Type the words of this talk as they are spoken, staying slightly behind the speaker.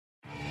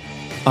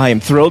I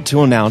am thrilled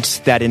to announce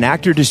that An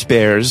Actor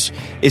Despairs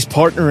is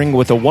partnering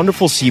with a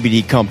wonderful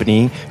CBD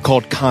company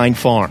called Kind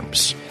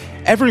Farms.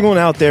 Everyone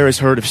out there has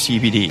heard of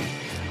CBD.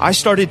 I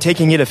started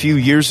taking it a few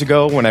years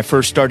ago when I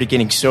first started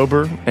getting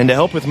sober and to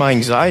help with my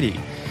anxiety.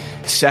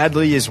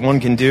 Sadly, as one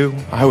can do,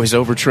 I was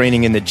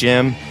overtraining in the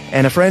gym,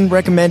 and a friend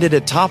recommended a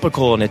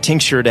topical and a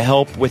tincture to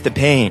help with the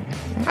pain.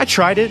 I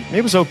tried it.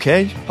 It was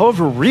okay.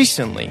 However,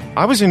 recently,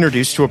 I was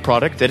introduced to a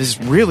product that has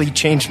really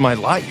changed my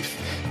life.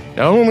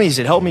 Not only has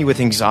it helped me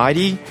with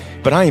anxiety,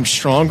 but I am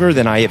stronger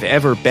than I have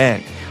ever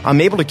been. I'm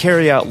able to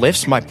carry out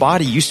lifts my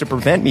body used to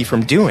prevent me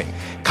from doing.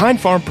 Kind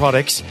Farm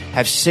products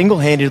have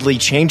single-handedly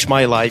changed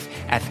my life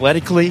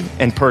athletically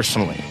and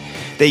personally.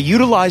 They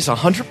utilize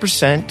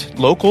 100%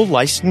 local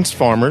licensed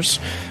farmers,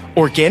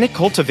 organic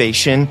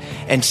cultivation,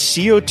 and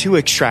CO2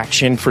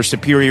 extraction for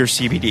superior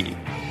CBD.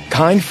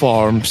 Kind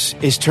Farms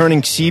is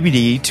turning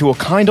CBD to a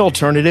kind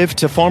alternative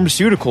to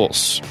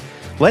pharmaceuticals.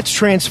 Let's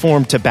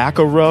transform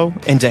Tobacco Row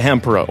into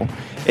Hemp Row.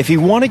 If you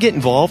want to get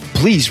involved,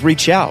 please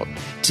reach out.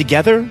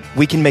 Together,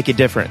 we can make a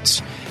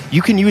difference.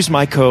 You can use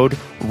my code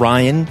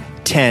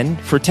RYAN10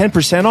 for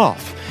 10%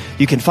 off.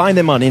 You can find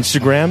them on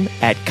Instagram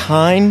at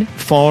Kind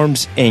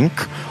Farms Inc.,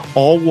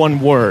 all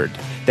one word.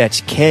 That's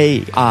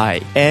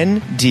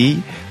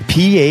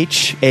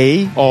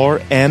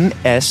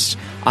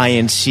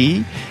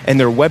KINDPHARMSINC, and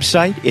their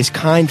website is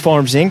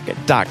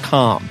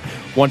kindfarmsinc.com.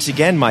 Once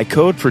again, my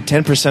code for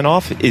 10%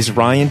 off is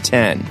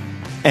RYAN10.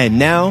 And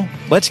now,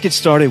 let's get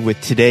started with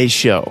today's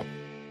show.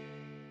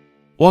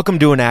 Welcome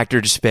to An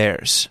Actor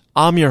Despairs.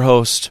 I'm your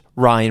host,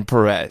 Ryan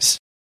Perez.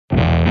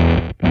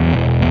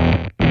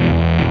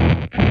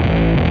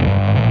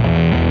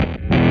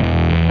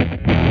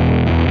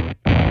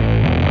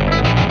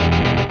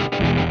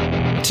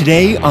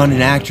 Today on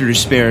An Actor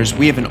Despairs,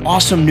 we have an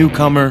awesome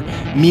newcomer,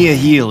 Mia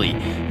Healy.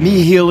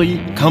 Mia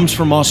Healy comes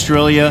from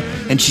Australia,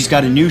 and she's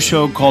got a new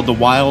show called The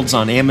Wilds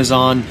on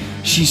Amazon.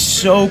 She's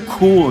so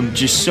cool and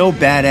just so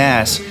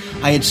badass.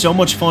 I had so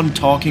much fun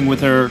talking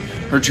with her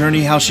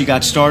journey, how she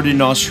got started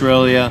in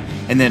Australia,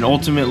 and then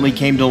ultimately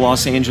came to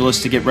Los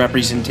Angeles to get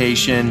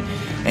representation,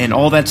 and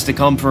all that's to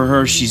come for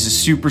her. She's a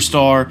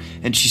superstar,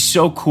 and she's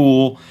so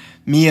cool.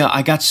 Mia,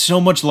 I got so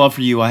much love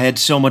for you. I had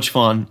so much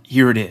fun.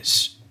 Here it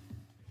is.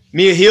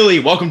 Mia Healy,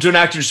 welcome to An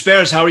Actor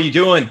Despairs. How are you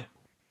doing?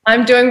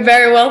 I'm doing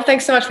very well.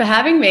 Thanks so much for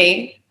having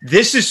me.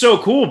 This is so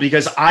cool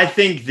because I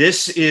think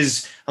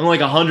I'm like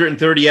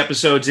 130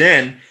 episodes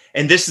in,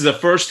 and this is the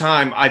first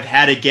time I've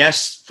had a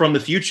guest from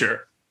the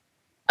future.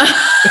 So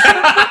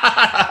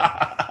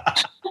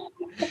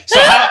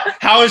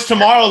how is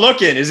tomorrow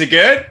looking? Is it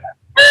good?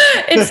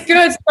 It's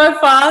good so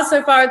far.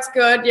 So far, it's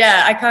good.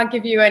 Yeah, I can't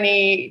give you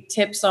any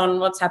tips on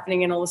what's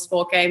happening in all the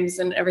sport games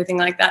and everything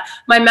like that.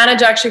 My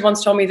manager actually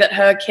once told me that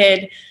her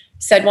kid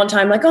said one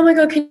time, like, oh my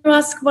God, can you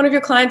ask one of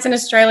your clients in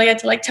Australia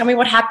to like tell me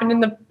what happened in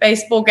the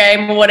baseball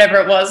game or whatever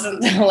it was?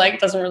 And like, it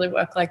doesn't really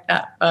work like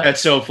that. But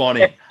that's so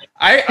funny.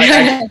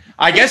 I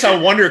guess I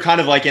wonder kind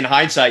of like in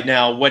hindsight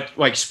now what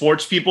like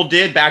sports people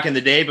did back in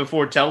the day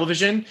before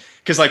television.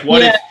 Because like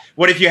what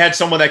if you had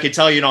someone that could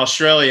tell you in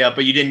Australia,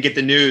 but you didn't get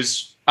the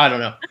news? I don't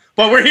know.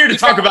 But we're here to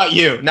talk about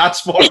you, not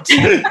sports.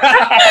 We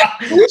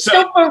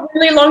still for a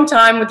really long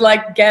time would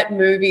like get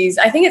movies.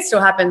 I think it still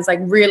happens like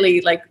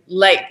really like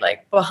late,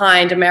 like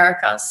behind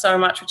America so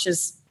much, which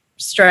is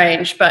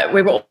strange. But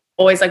we were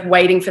always like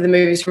waiting for the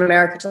movies from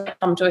America to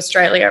come to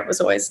Australia. It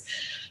was always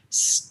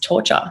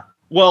torture.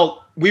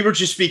 Well, we were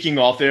just speaking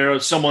off there.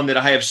 Someone that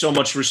I have so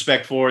much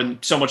respect for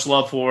and so much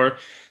love for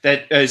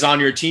that is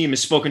on your team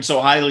has spoken so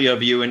highly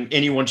of you, and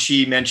anyone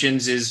she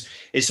mentions is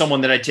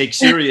someone that I take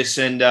serious.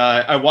 And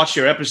I watched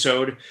your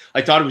episode.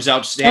 I thought it was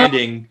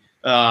outstanding.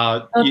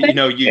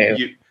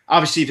 You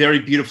obviously very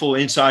beautiful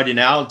inside and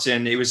out,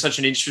 and it was such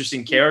an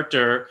interesting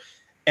character.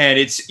 And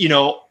it's,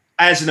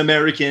 as an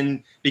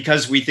American,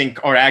 because we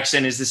think our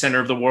accent is the center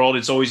of the world,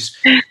 it's always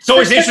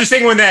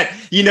interesting when that,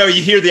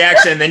 you hear the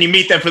accent and then you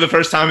meet them for the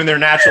first time in their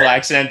natural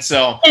accent.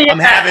 So I'm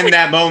having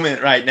that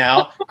moment right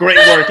now.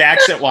 Great work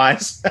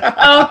accent-wise.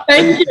 Oh,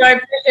 thank you. I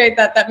appreciate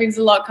that. That means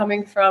a lot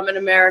coming from an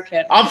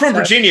American. I'm from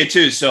Virginia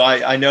too, so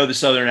I know the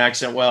Southern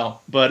accent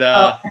well.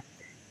 But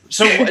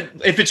so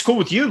if it's cool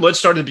with you, let's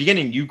start at the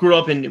beginning. You grew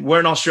up where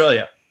in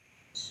Australia?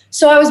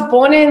 So I was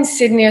born in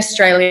Sydney,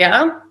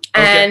 Australia.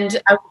 Okay. And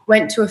I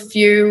went to a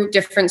few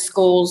different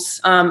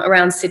schools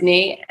around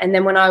Sydney. And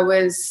then when I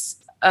was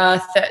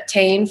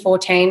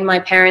 14, my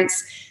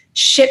parents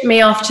shipped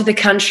me off to the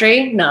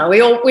country. No, we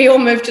all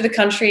moved to the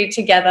country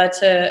together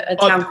to a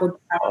town called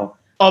Darwin.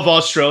 Of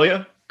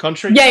Australia?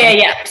 Country?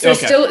 Yeah. So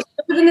still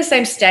within the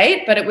same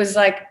state, but it was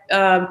like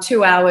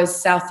 2 hours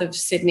south of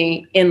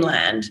Sydney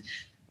inland.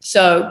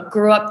 So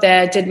grew up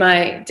there, did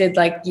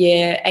like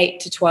year 8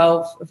 to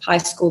 12 of high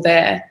school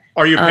there.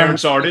 Are your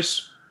parents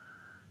artists?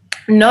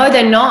 No,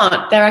 they're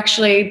not. They're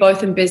actually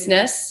both in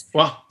business.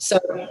 Wow. So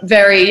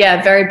very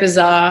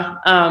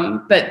bizarre.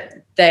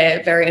 But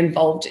they're very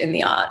involved in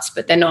the arts,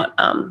 but they're not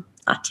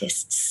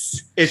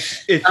artists.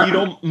 If you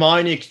don't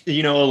mind,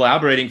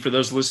 elaborating for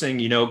those listening,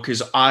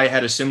 because I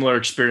had a similar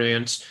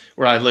experience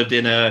where I lived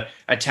in a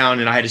town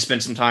and I had to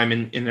spend some time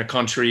in the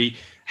country.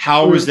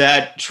 How was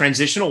that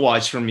transitional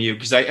wise from you?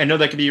 Because I know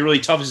that could be really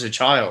tough as a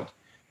child.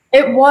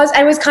 It was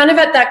kind of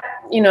at that,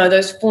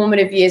 those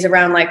formative years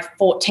around like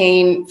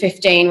 14,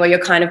 15, where you're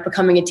kind of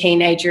becoming a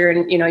teenager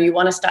and, you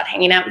want to start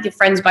hanging out with your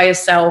friends by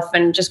yourself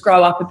and just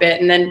grow up a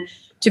bit. And then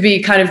to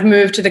be kind of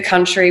moved to the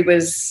country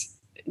was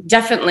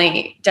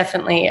definitely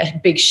a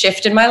big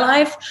shift in my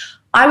life.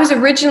 I was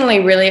originally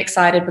really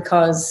excited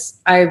because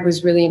I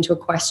was really into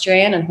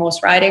equestrian and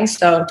horse riding.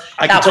 So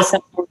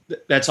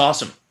that's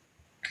awesome.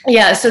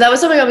 Yeah. So that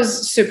was something I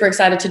was super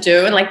excited to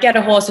do and like get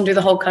a horse and do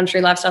the whole country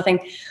lifestyle thing.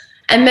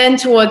 And then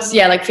towards,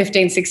 like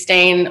 15,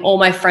 16, all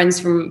my friends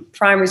from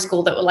primary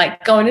school that were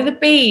like going to the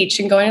beach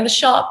and going to the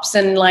shops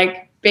and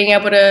like being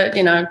able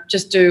to,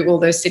 just do all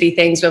those city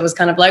things where it was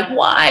kind of like,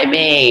 why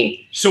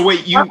me? So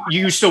wait,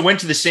 you still went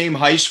to the same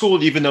high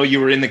school even though you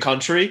were in the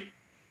country?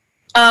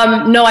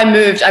 No, I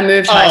moved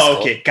high school. Oh,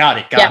 okay. Got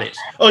it.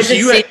 Oh, so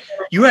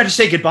you had to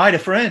say goodbye to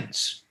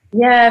friends.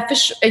 Yeah, for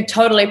sure.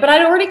 Totally. But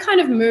I'd already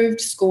kind of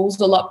moved schools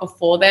a lot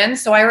before then.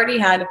 So I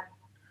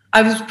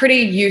was pretty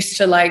used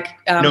to like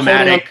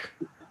nomadic.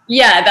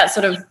 Yeah, that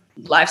sort of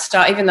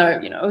lifestyle, even though,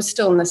 I was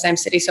still in the same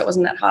city, so it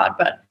wasn't that hard.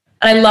 And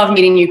I love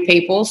meeting new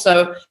people.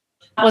 So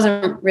that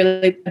wasn't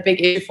really a big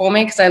issue for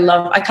me because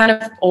I kind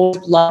of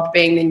always loved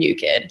being the new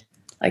kid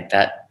like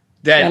that.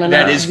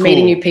 That is cool.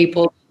 Meeting new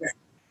people.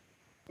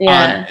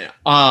 Yeah.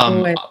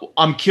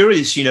 I'm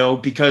curious,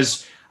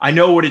 because I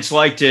know what it's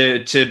like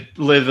to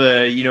live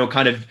a,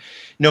 kind of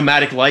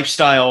nomadic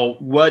lifestyle.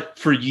 What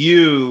for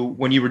you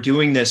when you were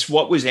doing this,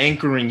 what was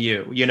anchoring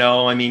you?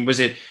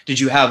 Did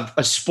you have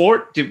a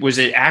sport? Was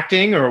it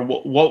acting or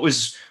what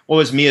was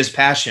Mia's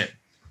passion?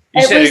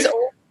 You said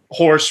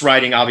horse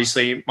riding,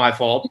 obviously my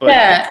fault, but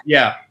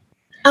yeah.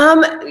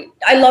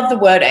 I love the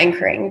word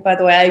anchoring, by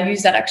the way. I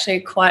use that actually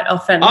quite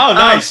often. Oh,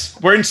 nice.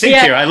 We're in sync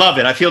here. I love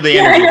it. I feel the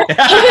energy.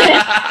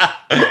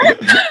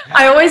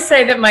 I always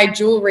say that my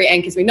jewelry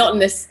anchors me, not in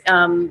this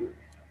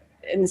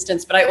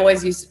instance, but I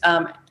always use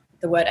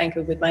the word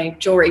anchor with my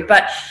jewelry.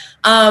 But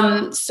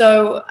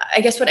so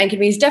I guess what anchored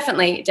me is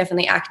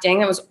definitely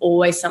acting. It was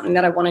always something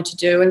that I wanted to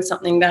do and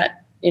something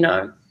that,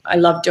 I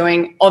love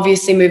doing.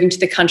 Obviously moving to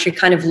the country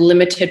kind of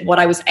limited what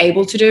I was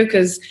able to do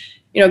because,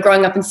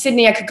 growing up in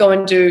Sydney, I could go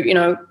and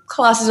do,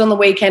 classes on the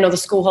weekend or the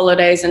school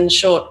holidays and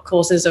short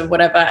courses or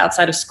whatever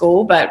outside of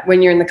school. But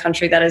when you're in the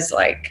country, that is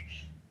like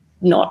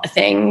not a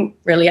thing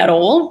really at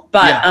all.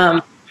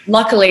 But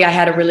luckily I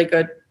had a really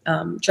good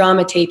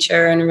drama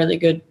teacher and a really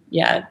good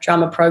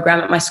drama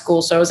program at my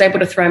school. So I was able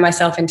to throw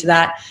myself into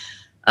that.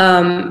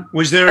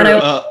 Was there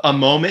a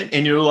moment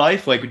in your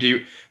life? Like,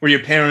 were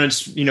your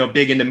parents,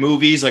 big into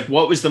movies? Like,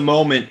 what was the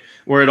moment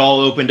where it all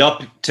opened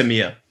up to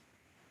Mia?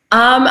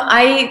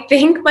 I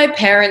think my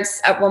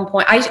parents at one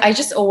point, I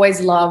just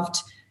always loved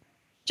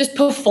just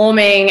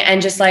performing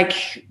and just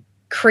like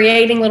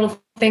creating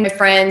little things with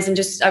friends. And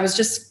I was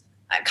just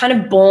kind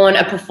of born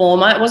a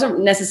performer. It wasn't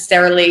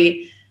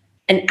necessarily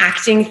an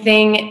acting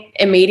thing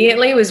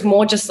immediately. It was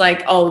more just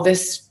like, oh,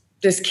 this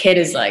kid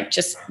is like,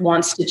 just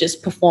wants to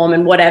just perform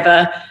in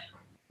whatever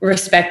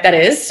respect that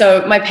is.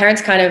 So my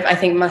parents kind of, I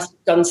think, must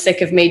have gotten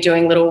sick of me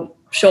doing little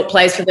short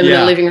plays for them in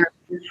the living room.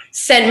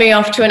 Sent me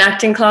off to an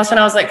acting class when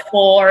I was like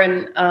 4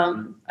 and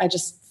I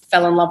just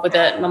fell in love with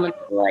it. And I'm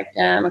like,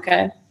 damn,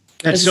 okay.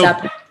 That's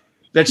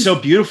so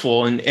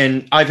beautiful.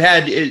 And I've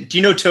had, do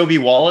you know Toby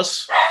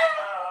Wallace?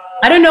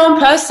 I don't know him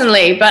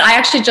personally, but I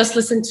actually just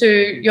listened to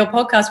your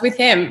podcast with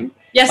him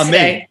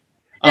yesterday.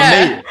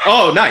 Amazing.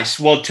 Oh, nice.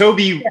 Well,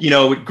 Toby,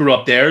 grew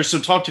up there. So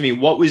talk to me.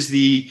 What was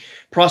the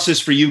process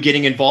for you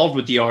getting involved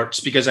with the arts?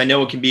 Because I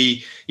know it can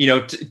be,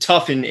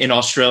 tough in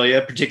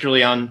Australia,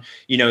 particularly on,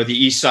 the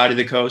east side of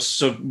the coast.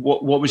 So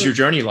what was your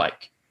journey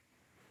like?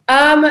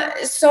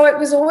 So it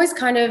was always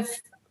kind of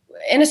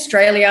in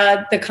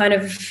Australia, the kind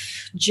of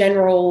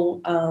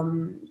general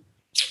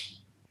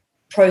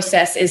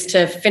process is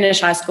to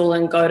finish high school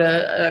and go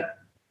to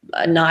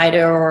a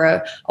NIDA or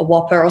a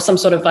WAPA or some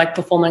sort of like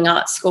performing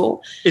arts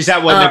school. Is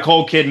that what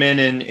Nicole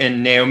Kidman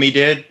and Naomi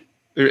did?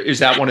 Or is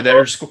that one of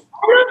their schools?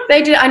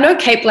 They did. I know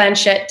Cate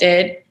Blanchett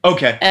did.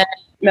 Okay. And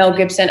Mel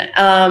Gibson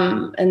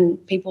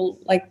and people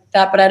like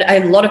that, but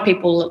a lot of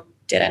people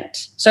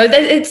didn't. So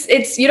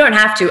it's you don't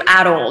have to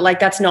at all. Like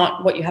that's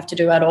not what you have to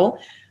do at all.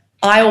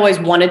 I always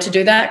wanted to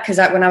do that because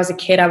when I was a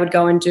kid, I would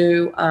go and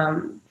do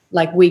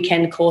like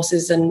weekend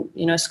courses and,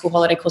 school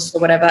holiday courses or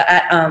whatever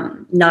at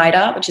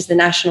NIDA, which is the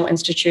National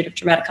Institute of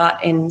Dramatic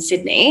Art in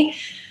Sydney.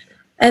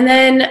 And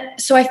then,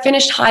 so I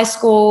finished high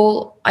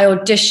school, I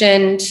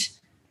auditioned.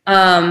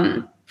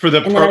 For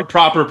the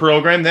proper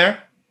program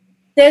there?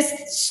 There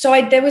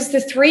was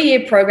the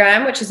 3-year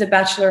program, which is a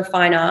Bachelor of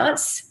Fine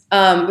Arts,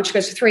 which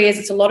goes for 3 years.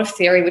 It's a lot of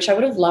theory, which I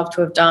would have loved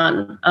to have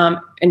done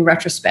in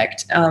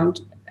retrospect.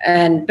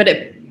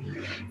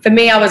 For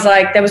me, I was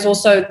like, there was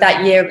also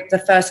that year, the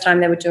first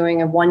time they were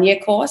doing a 1-year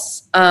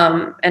course,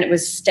 and it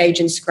was stage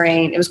and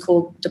screen. It was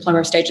called Diploma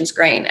of Stage and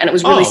Screen, and it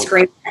was really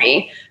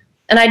screen-free.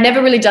 And I'd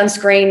never really done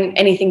screen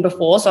anything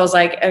before. So I was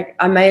like,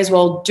 I may as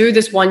well do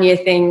this 1 year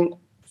thing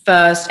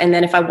first. And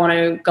then if I want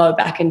to go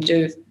back and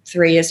do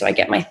 3 years, so I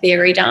get my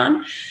theory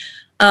done.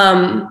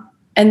 And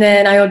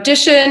then I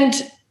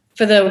auditioned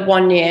for the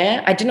 1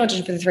 year. I didn't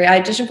audition for the 3. I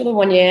auditioned for the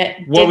 1 year.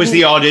 What was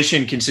the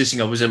audition consisting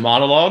of? Was it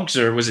monologues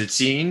or was it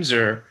scenes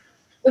or?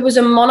 It was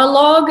a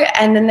monologue,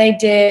 and then they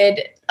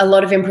did a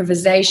lot of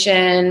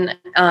improvisation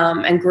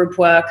and group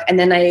work. And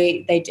then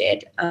they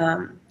did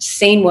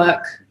scene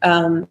work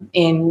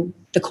in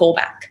the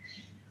callback.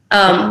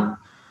 Wow.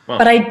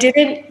 But I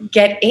didn't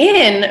get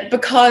in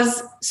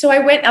because, I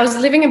was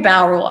living in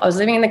Bowral, I was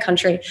living in the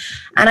country,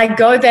 and I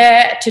go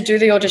there to do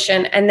the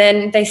audition, and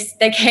then they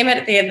came in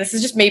at the end. This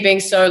is just me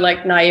being so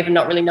like naive and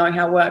not really knowing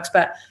how it works,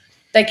 but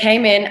they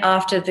came in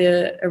after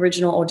the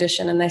original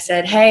audition and they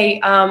said, hey,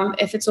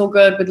 if it's all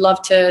good, we'd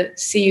love to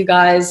see you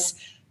guys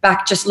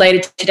back just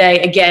later today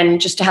again,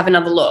 just to have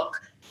another look.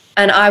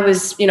 And I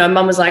was,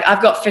 mum was like,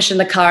 I've got fish in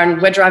the car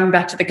and we're driving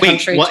back to the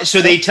country. Wait,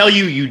 so they tell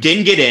you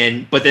didn't get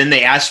in, but then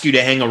they ask you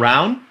to hang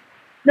around?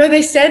 No,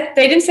 they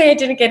didn't say I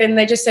didn't get in.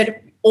 They just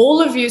said,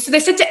 all of you. So they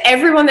said to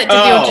everyone that did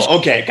the audition.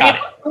 Okay, got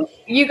it.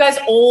 You guys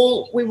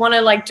we want to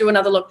like do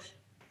another look.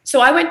 So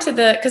I went to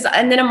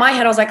and then in my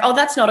head I was like, oh,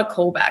 that's not a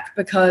callback,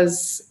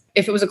 because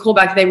if it was a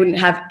callback, they wouldn't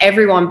have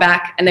everyone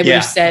back and they would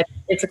have said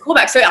it's a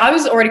callback. So I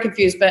was already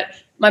confused, but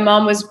my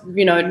mom was,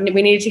 we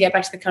needed to get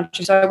back to the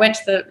country. So I went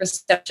to the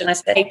reception. I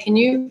said, hey, can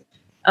you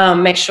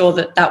make sure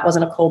that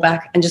wasn't a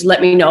callback and just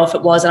let me know if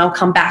it was, and I'll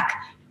come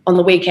back on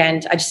the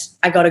weekend.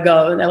 I got to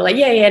go. And they were like,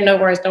 yeah, no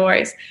worries.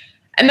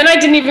 And then I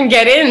didn't even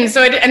get in.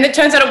 And it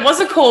turns out it was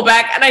a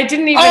callback, and I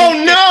didn't even. Oh,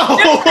 no.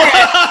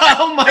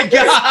 Oh, my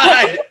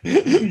God.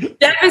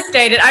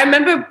 Devastated. I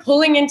remember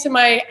pulling into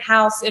my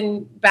house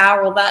in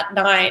Bowral that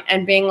night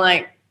and being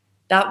like,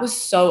 that was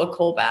so a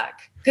callback.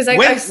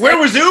 Where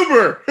was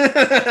Uber?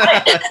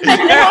 I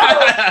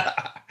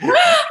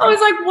was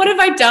like, what have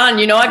I done?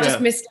 I just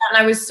missed out,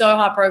 and I was so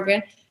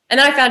heartbroken. And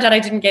then I found out I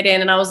didn't get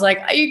in, and I was like,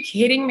 are you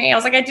kidding me? I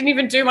was like, I didn't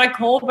even do my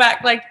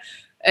callback.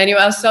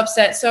 Anyway, I was so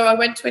upset. So I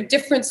went to a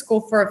different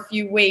school for a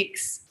few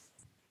weeks.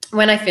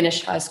 When I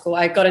finished high school,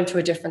 I got into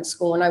a different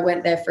school, and I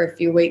went there for a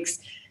few weeks.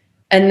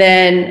 And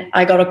then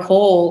I got a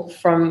call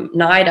from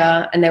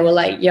NIDA, and they were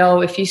like,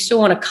 yo, if you still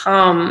want to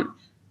come,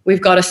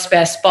 we've got a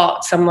spare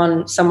spot.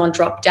 Someone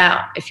dropped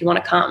out if you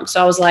want to come. So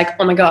I was like,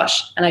 oh my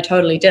gosh. And I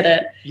totally did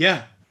it.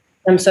 Yeah.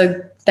 I'm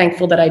so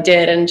thankful that I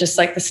did. And just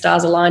like the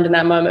stars aligned in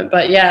that moment.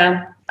 But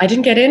yeah, I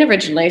didn't get in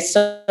originally.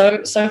 So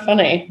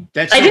funny.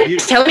 That's I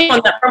didn't tell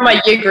anyone that from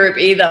my year group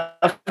either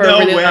for a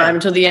really time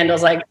until the end. I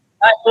was like,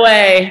 by the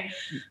way,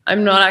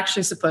 I'm not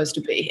actually supposed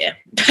to be here.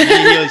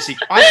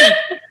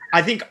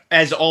 I think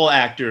as all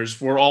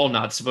actors, we're all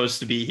not supposed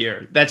to be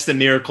here. That's the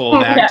miracle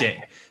of acting.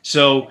 Yeah.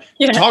 So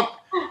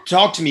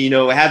talk to me,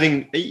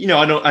 having,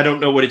 I don't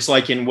know what it's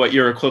like in what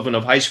your equivalent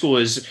of high school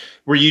is.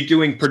 Were you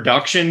doing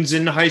productions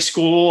in high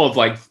school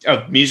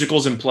of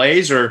musicals and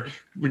plays, or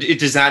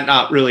is that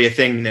not really a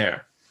thing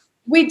there?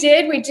 We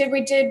did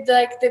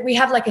we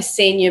have like a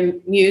senior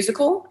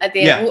musical at the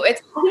end. Yeah. Well, I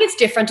think it's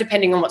different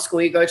depending on what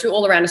school you go to.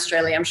 All around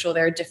Australia, I'm sure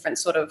there are different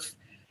sort of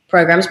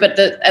programs, but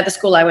at the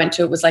school I went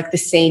to, it was like the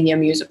senior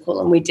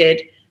musical, and we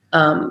did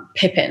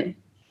Pippin,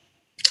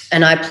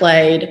 and I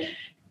played,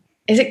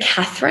 is it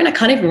Catherine? I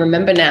can't even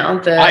remember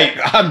now.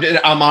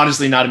 I'm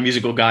honestly not a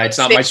musical guy. It's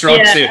not my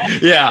strong suit.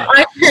 Yeah.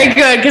 I'm very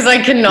good because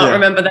I cannot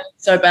remember that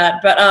so bad.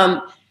 But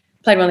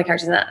played one of the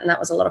characters in that, and that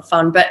was a lot of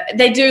fun. But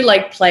they do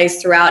like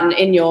plays throughout, and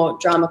in your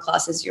drama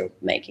classes, you're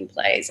making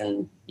plays.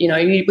 And,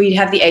 we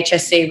have the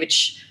HSC,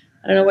 which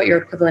I don't know what your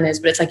equivalent is,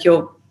 but it's like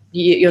your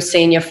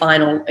senior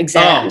final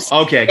exams.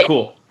 Oh, okay,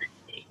 cool.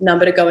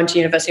 Number to go into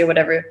university or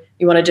whatever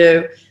you want to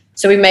do.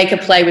 So we make a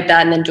play with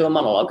that and then do a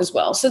monologue as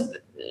well. So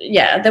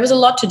yeah, there was a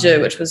lot to do,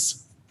 which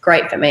was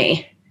great for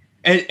me.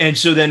 And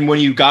so then when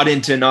you got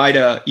into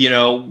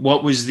NIDA,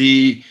 what was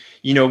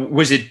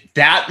was it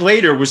that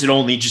late, or was it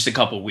only just a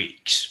couple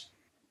weeks?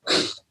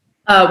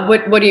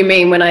 What do you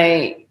mean when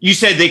You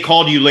said they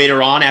called you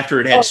later on after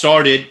it had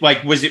started.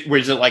 Like, was it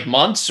like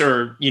months,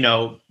 or,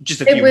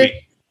 just a few weeks?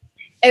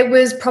 It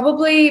was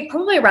probably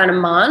around a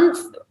month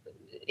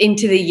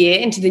into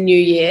the new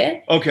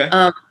year. Okay.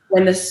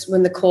 When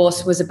the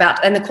course was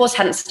and the course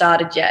hadn't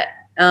started yet.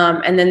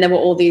 And then there were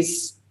all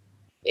these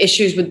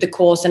issues with the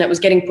course, and it was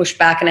getting pushed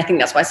back. And I think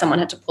that's why someone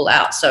had to pull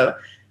out. So.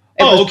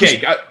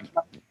 Okay.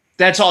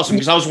 That's awesome.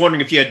 Because I was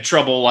wondering if you had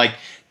trouble like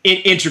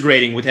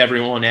integrating with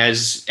everyone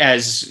as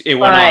it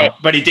went on,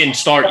 but it didn't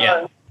start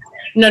yet.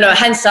 No, it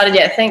hadn't started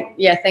yet.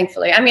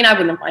 Thankfully. I mean, I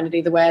wouldn't have minded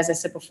either way. As I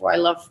said before, I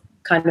love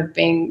kind of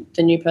being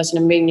the new person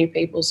and meeting new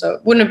people. So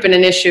it wouldn't have been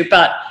an issue,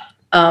 but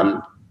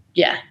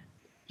yeah.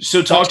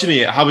 So talk to me.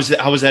 How was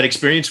that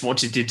experience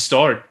once it did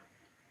start?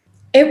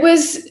 It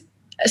was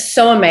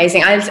so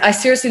amazing. I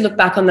seriously look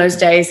back on those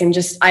days and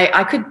just,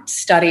 I could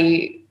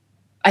study.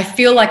 I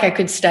feel like I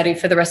could study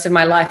for the rest of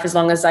my life as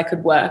long as I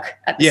could work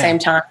at the same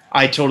time.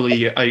 I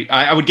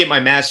would get my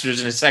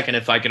master's in a second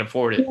if I could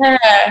afford it.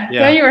 Yeah.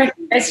 No, you're right.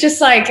 It's just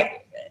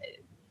like,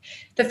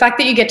 the fact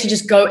that you get to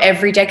just go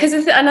every day, because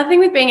another thing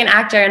with being an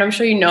actor, and I'm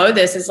sure you know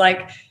this, is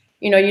like,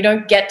 you know, you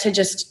don't get to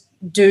just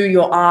do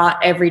your art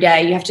every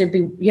day. You have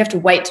to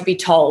wait to be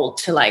told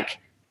to like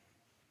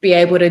be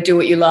able to do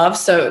what you love.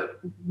 So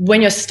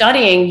when you're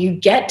studying, you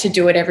get to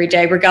do it every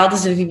day,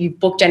 regardless of if you've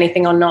booked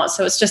anything or not.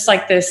 So it's just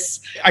like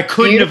this. I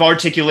couldn't have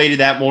articulated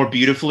that more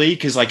beautifully,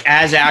 because like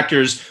as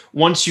actors,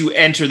 once you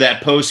enter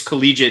that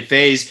post-collegiate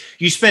phase,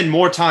 you spend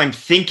more time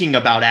thinking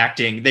about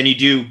acting than you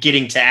do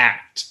getting to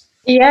act.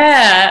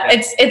 Yeah,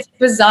 it's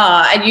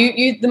bizarre. And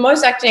you the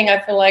most acting I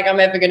feel like I'm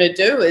ever going to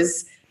do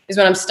is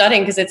when I'm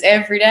studying, because it's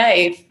every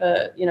day.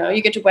 You know,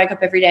 you get to wake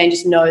up every day and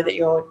just know that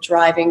you're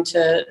driving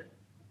to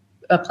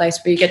a place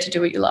where you get to do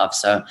what you love.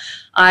 So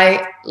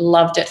I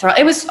loved it.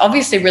 It was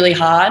obviously really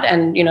hard,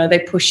 and you know, they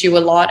push you a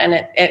lot, and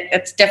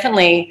it's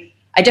definitely,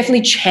 I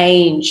definitely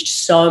changed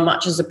so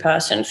much as a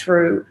person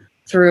through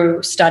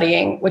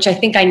studying, which I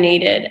think I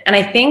needed. And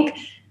I think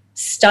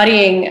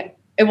studying,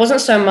 it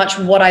wasn't so much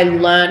what I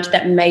learned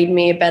that made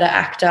me a better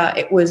actor.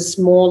 It was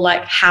more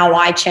like how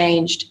I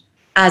changed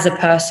as a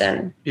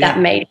person that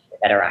made me a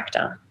better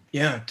actor.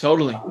 Yeah,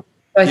 totally.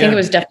 So I think it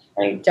was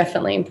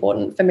definitely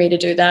important for me to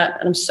do that,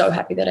 and I'm so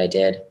happy that I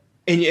did.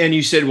 And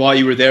you said while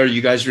you were there,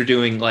 you guys were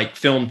doing like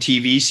film,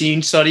 TV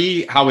scene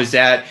study. How was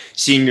that,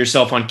 seeing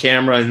yourself on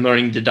camera and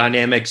learning the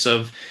dynamics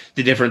of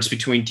the difference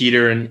between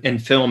theater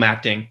and film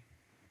acting?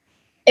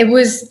 It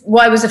was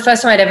the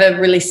first time I'd ever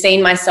really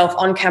seen myself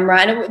on camera,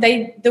 and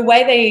the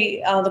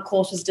way the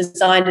course was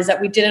designed is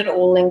that we did it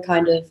all in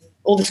kind of,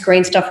 all the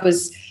screen stuff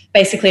was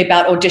basically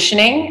about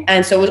auditioning,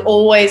 and so it was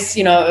always,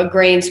 you know, a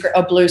green screen,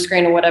 a blue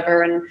screen or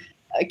whatever, and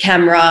a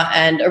camera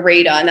and a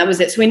reader, and that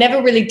was it. So we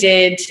never really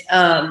did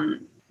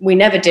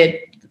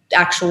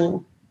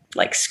actual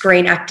like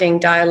screen acting,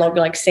 dialogue,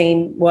 like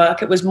scene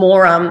work. It was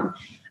more about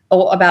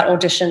the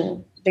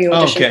audition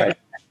process.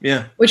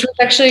 Yeah, which was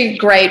actually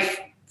great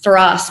for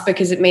us,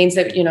 because it means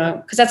that, you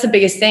know, because that's the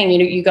biggest thing,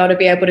 you got to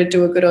be able to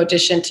do a good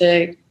audition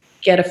to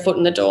get a foot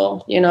in the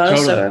door, you know.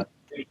 Totally. So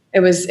it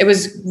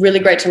was really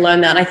great to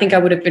learn that. And I think I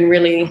would have been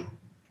really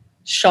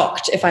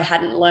shocked if I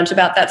hadn't learned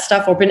about that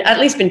stuff, or at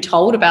least been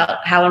told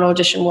about how an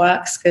audition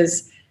works,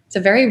 because it's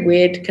a very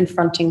weird,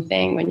 confronting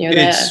thing when you're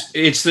there.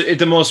 It's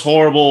the most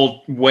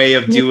horrible way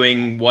of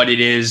doing what it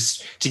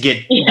is to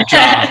get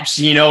jobs.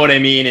 You know what I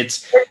mean?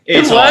 It's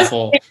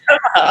awful.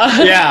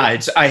 Yeah,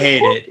 I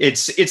hate it.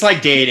 It's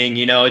like dating,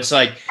 you know. It's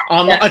like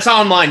it's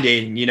online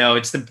dating, you know.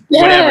 It's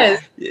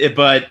whatever.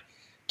 But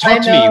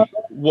talk to me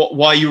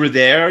while you were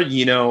there.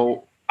 You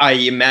know, I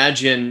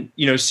imagine,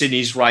 you know,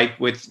 Sydney's ripe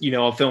with, you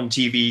know, a film,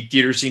 TV,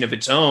 theater scene of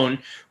its own.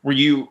 Were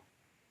you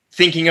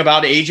thinking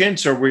about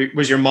agents, or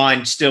was your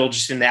mind still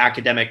just in the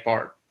academic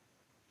part?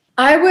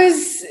 I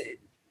was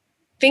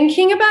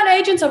thinking about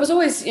agents. I was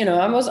always, you know,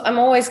 I'm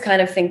always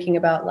kind of thinking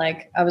about,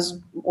 like, at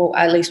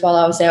least while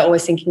I was there,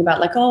 always thinking about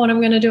like, oh, what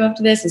I'm going to do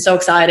after this, and so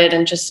excited,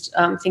 and just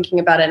thinking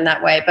about it in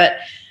that way. But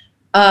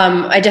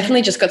I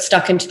definitely just got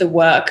stuck into the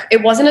work.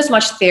 It wasn't as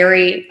much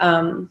theory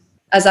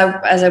as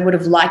I would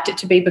have liked it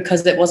to be,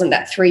 because it wasn't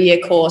that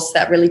 3-year course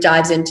that really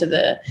dives into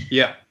the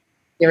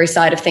theory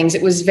side of things.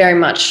 It was very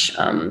much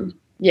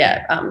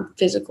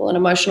physical and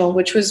emotional,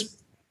 which was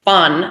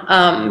fun.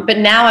 But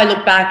now I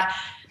look back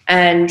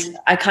and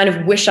I kind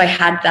of wish I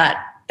had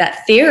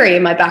that theory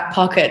in my back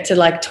pocket to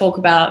like talk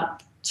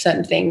about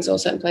certain things or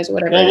certain places or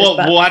whatever. Well,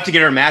 we'll have to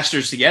get our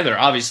masters together,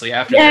 obviously,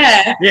 after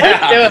this.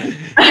 Let's do it.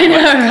 I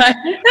know,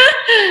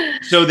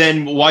 right? So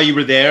then while you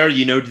were there,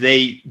 you know,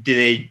 did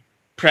they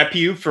prep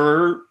you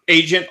for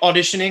agent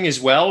auditioning as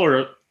well,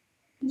 or?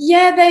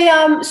 Yeah,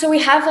 they so we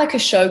have like a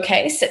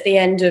showcase at the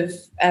end of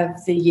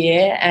the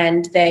year,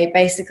 and they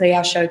basically,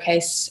 our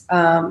showcase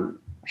everyone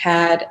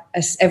had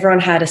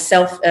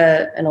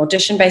an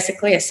audition,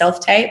 basically a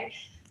self-tape,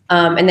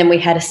 and then we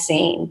had a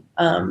scene,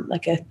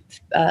 like a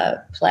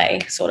play,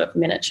 sort of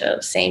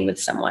miniature scene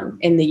with someone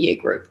in the year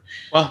group.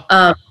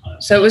 Wow.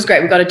 So it was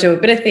great. We got to do a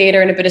bit of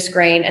theater and a bit of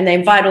screen, and they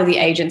invite all the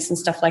agents and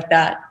stuff like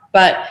that.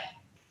 But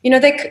you know,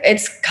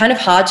 it's kind of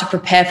hard to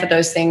prepare for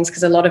those things,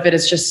 because a lot of it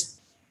is just,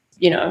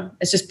 you know,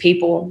 it's just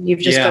people. You've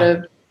just got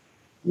to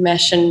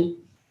mesh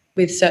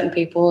with certain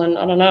people, and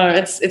I don't know,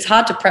 it's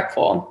hard to prep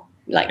for,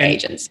 like,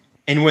 agents.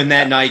 And when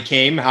that night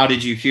came, how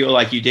did you feel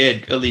like you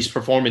did, at least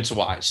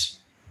performance-wise?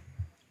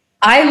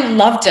 I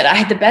loved it. I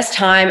had the best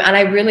time, and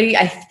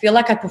I feel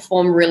like I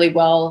perform really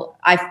well.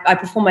 I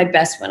perform my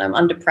best when I'm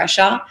under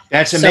pressure.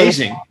 That's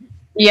amazing. So,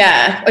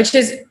 yeah, which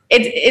is,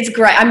 it's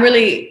great. I'm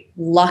really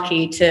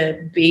lucky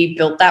to be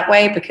built that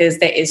way, because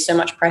there is so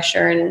much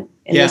pressure in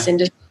this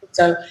industry.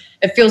 So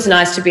it feels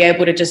nice to be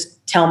able to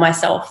just tell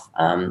myself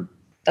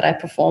that I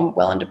perform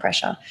well under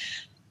pressure.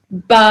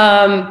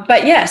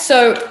 But yeah,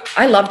 so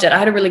I loved it. I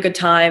had a really good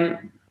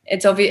time.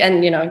 It's obvious,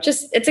 and you know,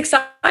 just it's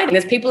exciting.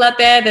 There's people out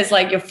there. There's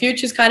like, your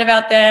future's kind of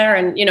out there,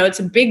 and you know, it's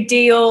a big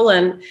deal,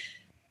 and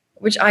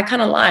which I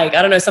kind of like.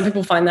 I don't know. Some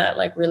people find that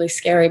like really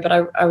scary, but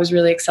I was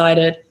really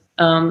excited.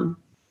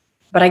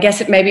 But I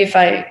guess maybe if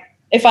I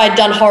if I'd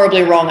done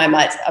horribly wrong, I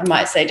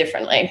might say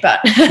differently, but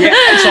yeah,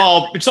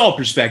 it's all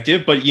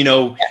perspective. But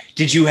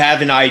did you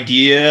have an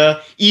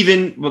idea,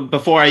 even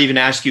before I even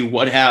ask you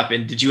what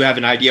happened? Did you have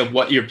an idea of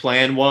what your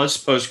plan was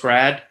post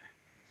grad?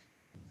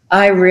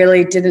 I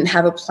really didn't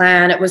have a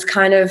plan. It was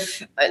kind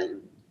of,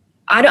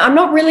 I'm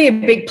not really a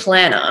big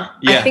planner.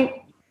 Yeah.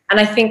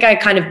 I think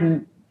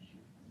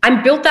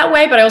I'm built that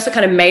way, but I also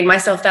kind of made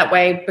myself that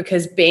way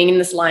because being in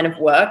this line of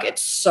work,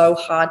 it's so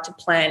hard to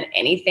plan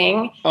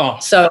anything. Oh.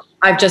 So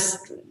I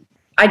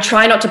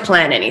try not to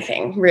plan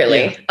anything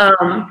really.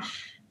 Yeah.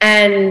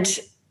 And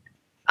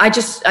I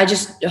just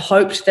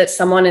hoped that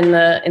someone in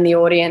the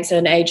audience,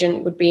 an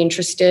agent, would be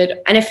interested.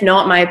 And if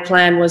not, my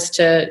plan was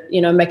to,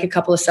 make a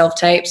couple of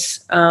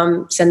self-tapes,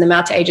 send them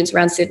out to agents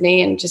around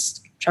Sydney and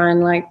just try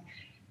and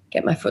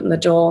get my foot in the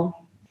door.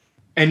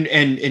 And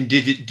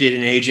did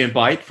an agent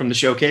bite from the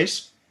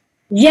showcase?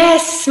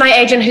 Yes, my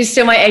agent, who's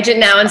still my agent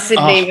now in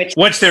Sydney.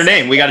 What's their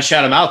name? We got to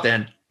shout them out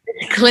then.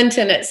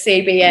 Clinton at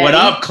CBN. What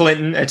up,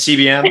 Clinton at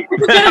CBN?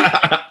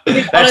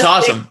 That's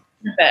awesome.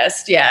 The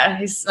best, yeah.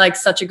 He's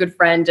such a good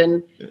friend,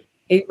 and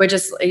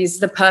he's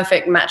the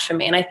perfect match for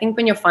me. And I think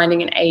when you're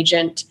finding an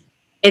agent,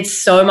 it's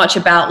so much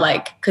about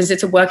because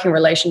it's a working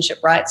relationship,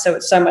 right? So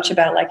it's so much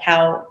about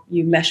how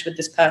you mesh with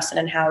this person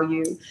and how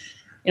you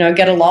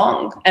get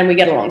along, and we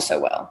get along so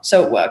well.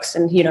 So it works.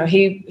 And,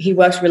 he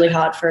works really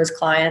hard for his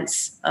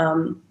clients.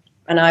 And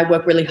I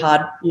work really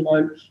hard,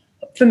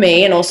 for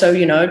me and also,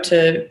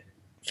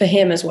 for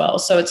him as well.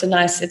 So it's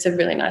a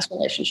really nice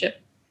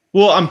relationship.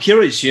 Well, I'm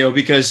curious,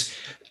 because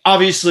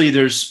obviously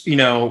there's,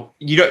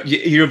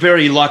 you're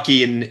very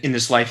lucky in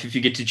this life if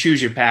you get to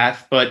choose your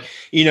path. But,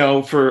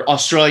 for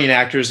Australian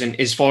actors and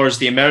as far as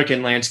the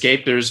American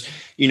landscape, there's,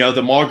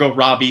 the Margot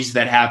Robbies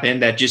that happen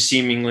that just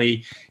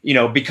seemingly,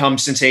 become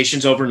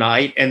sensations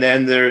overnight. And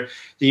then there,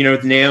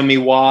 Naomi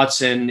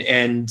Watts and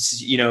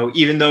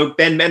even though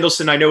Ben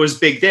Mendelsohn, I know, is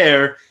big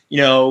there,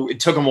 it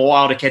took him a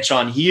while to catch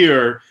on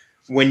here.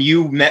 When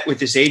you met with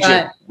this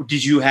agent,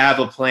 did you have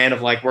a plan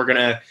of we're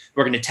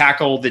gonna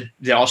tackle the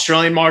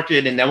Australian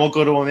market and then we'll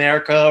go to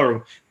America,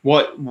 or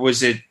what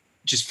was it?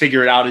 Just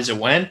figure it out as it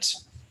went?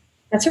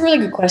 That's a really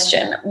good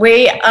question.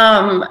 We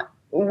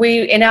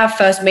in our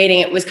first meeting,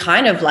 it was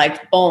kind of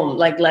boom,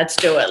 let's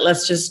do it.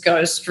 Let's just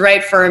go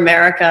straight for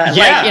America.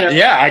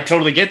 Yeah, I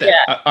totally get that.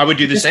 Yeah. I would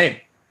do the same.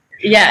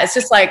 Yeah, it's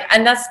just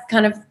and that's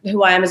kind of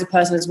who I am as a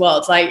person as well.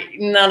 It's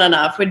no.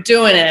 If we're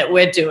doing it,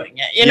 we're doing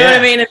it. You know what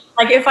I mean? It's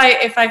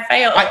if I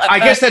fail. I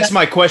guess that's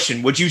my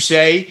question. Would you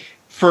say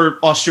for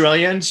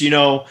Australians,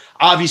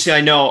 obviously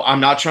I know I'm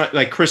not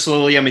trying, Chris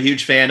Lilley, I'm a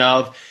huge fan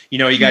of,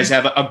 you guys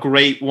have a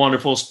great,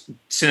 wonderful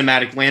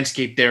cinematic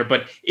landscape there,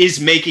 but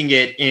is making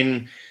it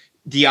in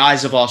the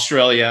eyes of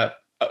Australia,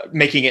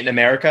 making it in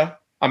America?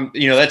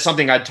 That's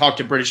something I talk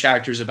to British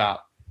actors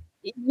about.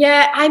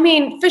 Yeah, I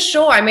mean, for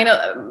sure. I mean,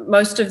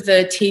 most of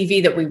the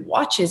TV that we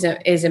watch is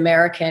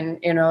American,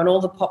 and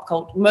all the pop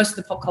culture, most of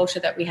the pop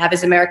culture that we have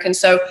is American.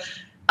 So,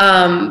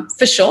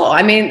 for sure.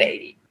 I mean,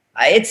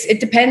 it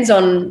depends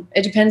on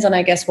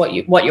I guess what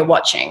you're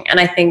watching. And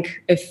I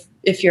think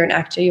if you're an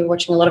actor, you're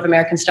watching a lot of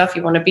American stuff,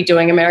 you want to be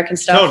doing American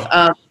stuff.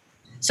 Totally.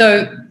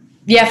 So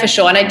yeah, for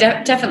sure. And I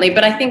definitely,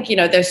 but I think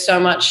there's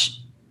so much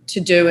to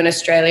do in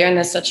Australia, and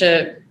there's such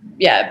a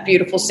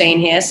beautiful scene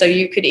here. So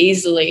you could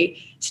easily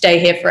stay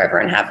here forever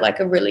and have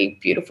a really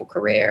beautiful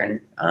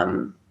career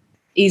and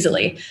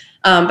easily.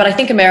 But I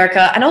think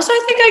America, and also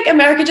I think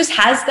America just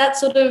has that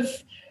sort of,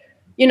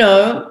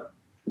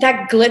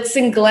 that glitz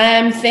and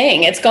glam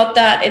thing. It's got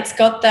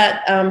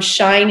that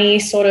shiny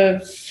sort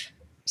of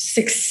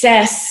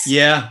success.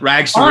 Yeah,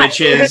 rags to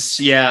riches.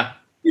 Yeah.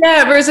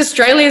 Yeah, whereas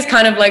Australia is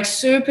kind of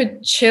super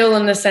chill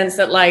in the sense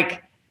that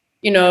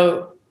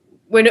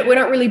we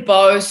don't really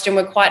boast, and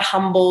we're quite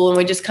humble, and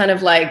we're just kind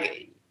of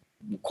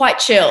quite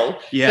chill.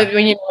 Yeah. But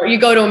when you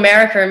go to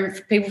America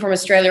and people from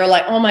Australia are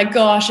like, oh my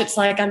gosh, it's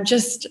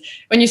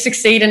when you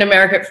succeed in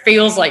America, it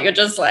feels like you're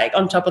just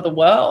on top of the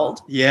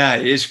world. Yeah,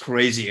 it is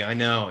crazy. I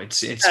know.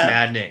 It's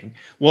maddening.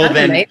 Well,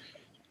 then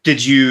did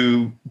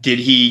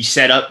he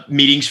set up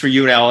meetings for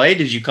you in LA?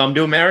 Did you come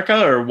to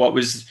America, or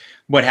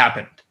what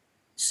happened?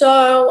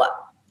 So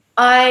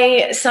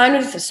I signed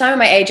with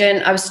my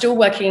agent. I was still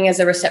working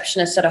as a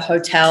receptionist at a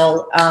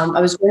hotel.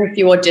 I was doing a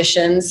few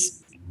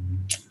auditions,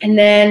 and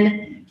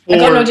then I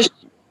got an audition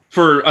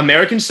for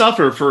American stuff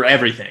or for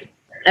everything.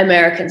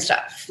 American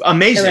stuff.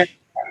 Amazing.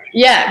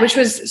 Yeah, which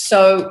was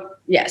so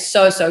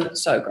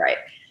great.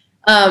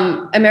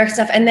 American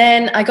stuff, and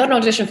then I got an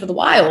audition for The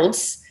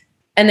Wilds,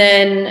 and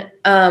then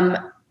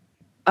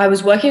I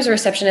was working as a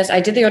receptionist. I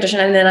did the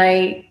audition, and then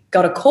I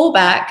got a call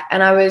back,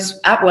 and I was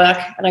at work,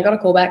 and I got a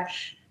call back.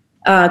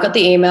 Got the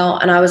email,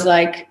 and I was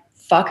like,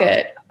 fuck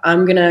it.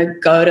 I'm going to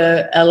go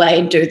to LA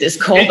and do this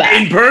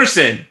callback. In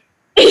person?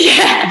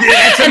 Yeah.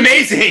 That's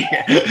amazing.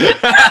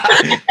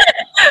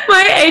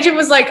 My agent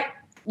was like,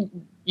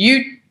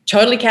 you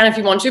totally can if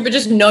you want to, but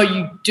just know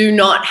you do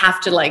not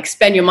have to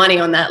spend your money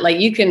on that.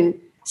 You can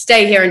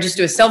stay here and just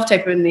do a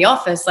self-tape in the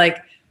office.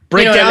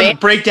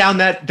 Break down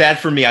that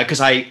for me, because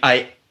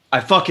I I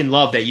fucking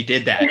love that you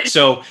did that.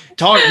 So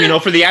talk,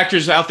 for the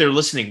actors out there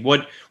listening,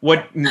 what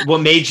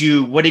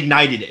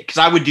ignited it? Because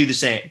I would do the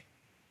same.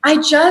 I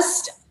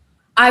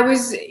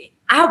was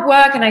at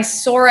work and I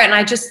saw it and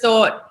I just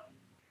thought,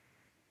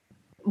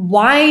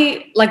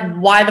 why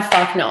the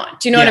fuck not?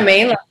 Do you know what I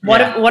mean? Like,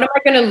 what am I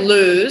going to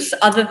lose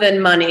other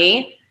than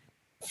money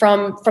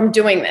from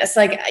doing this?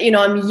 Like,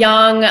 I'm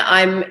young,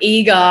 I'm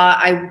eager,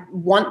 I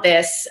want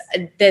this.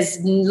 There's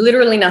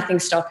literally nothing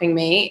stopping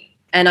me.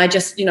 And I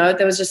just,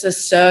 there was just a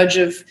surge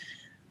of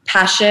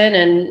passion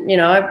and,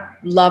 I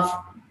love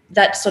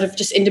that sort of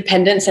just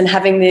independence and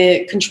having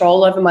the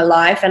control over my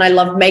life. And I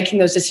love making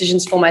those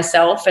decisions for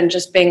myself and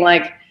just being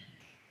like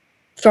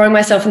throwing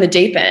myself in the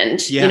deep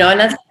end, and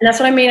that's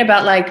what I mean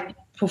about like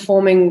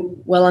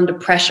performing well under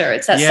pressure.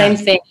 It's that same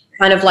thing,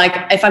 kind of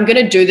like if I'm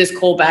going to do this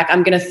callback,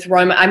 I'm going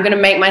to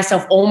make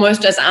myself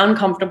almost as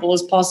uncomfortable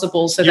as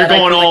possible. So you're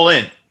going all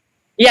in.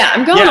 Yeah,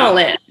 I'm going all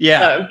in. Yeah.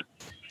 So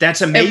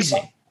that's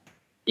amazing.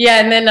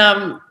 And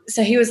then,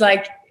 so he was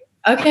like,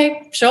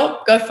 okay,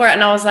 sure, go for it.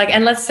 And I was like,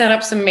 and let's set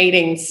up some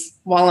meetings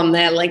while I'm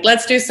there. Like,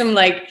 let's do some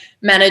like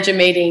manager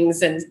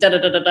meetings and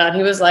da-da-da-da-da. And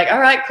he was like, all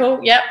right, cool.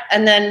 Yep.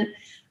 And then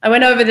I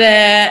went over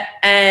there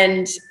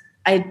and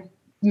I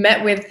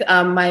met with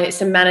a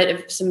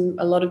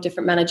lot of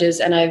different managers,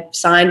 and I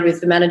signed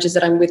with the managers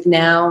that I'm with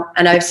now.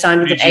 And I've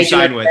signed with an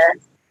agent there,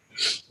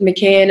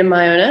 McKeon and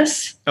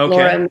Myonis. Okay.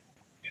 Laura,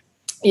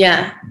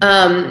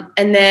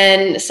 and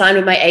then signed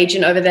with my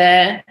agent over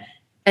there.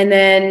 And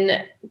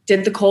then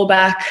did the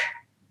callback,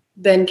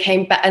 then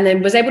came back, and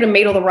then was able to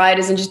meet all the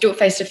writers and just do it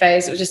face to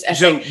face. It was just epic.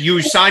 So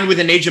you signed with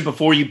an agent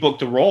before you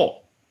booked the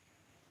role?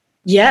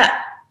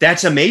 Yeah.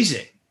 That's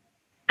amazing.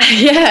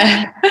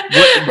 Yeah.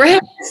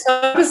 It's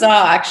so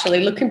bizarre, actually.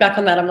 Looking back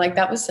on that, I'm like,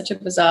 that was such a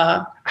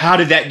bizarre. How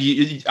did that,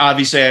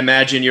 obviously I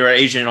imagine your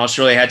agent in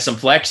Australia had some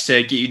flex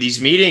to get you these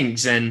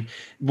meetings, and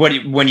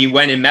when you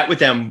went and met with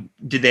them,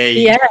 did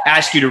they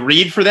ask you to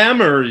read for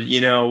them, or,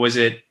 was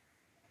it?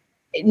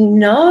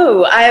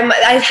 No,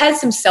 I had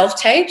some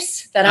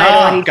self-tapes that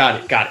I already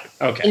got it.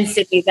 Okay. In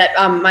Sydney that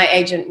my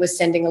agent was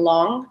sending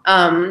along.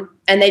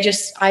 And they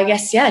just, I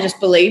guess, just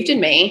believed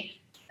in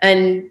me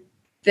and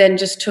then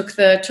just took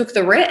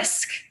the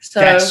risk.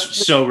 So that's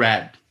so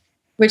rad.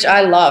 Which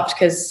I loved,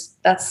 because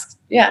that's,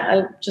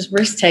 I just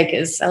risk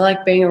takers. I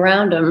like being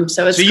around them.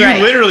 So it's great.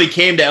 You literally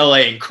came to LA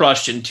and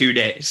crushed in 2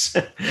 days.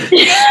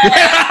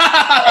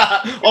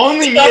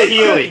 Only Mia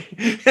Healy.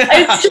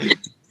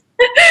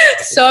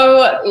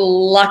 So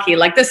lucky.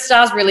 Like, the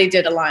stars really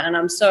did align, and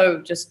I'm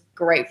so just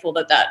grateful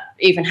that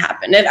even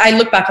happened. And I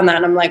look back on that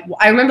and I'm like,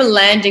 I remember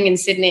landing in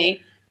Sydney,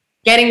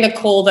 getting the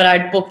call that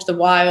I'd booked the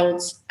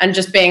Wilds, and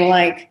just being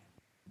like,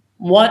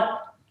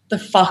 what the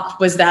fuck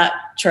was that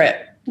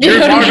trip?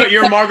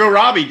 You're Margot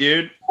Robbie,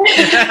 dude.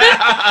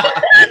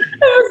 It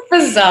was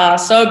bizarre,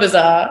 so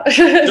bizarre.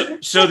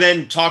 so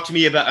then talk to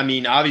me about,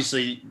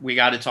 obviously we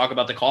got to talk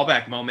about the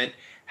callback moment.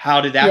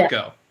 How did that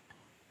go?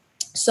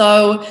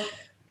 So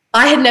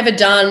I had never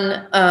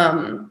done,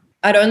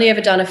 I'd only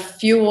ever done a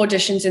few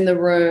auditions in the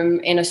room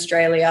in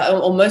Australia,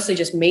 or mostly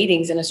just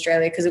meetings in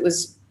Australia, because it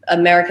was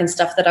American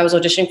stuff that I was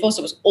auditioning for. So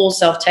it was all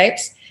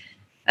self-tapes.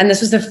 And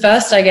this was the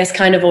first, I guess,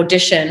 kind of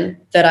audition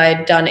that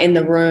I'd done in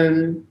the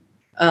room,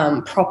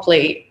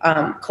 properly,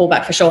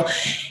 callback for sure,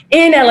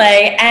 in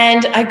LA.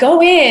 And I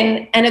go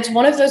in, and it's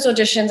one of those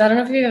auditions. I don't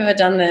know if you've ever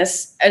done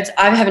this.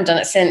 I haven't done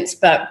it since,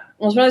 but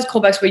it was one of those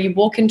callbacks where you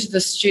walk into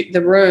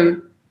the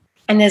room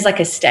and there's like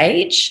a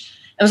stage.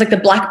 It was like the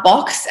black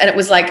box, and it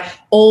was like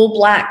all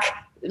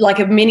black, like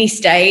a mini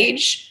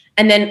stage,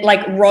 and then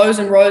like rows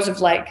and rows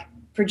of like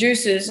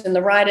producers and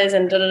the writers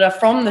and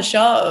from the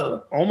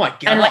show. Oh my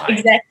God. And like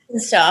execs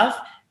and stuff,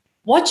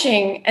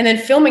 watching and then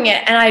filming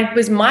it. And I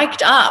was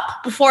mic'd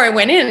up before I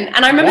went in.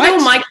 And I remember they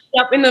were mic'd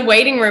up in the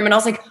waiting room, and I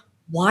was like,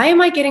 why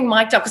am I getting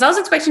mic'd up? Because I was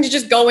expecting to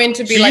just go in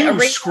to be like a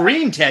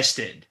screen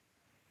tested.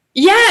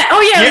 Yeah.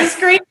 Oh yeah. Yeah.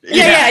 Screen.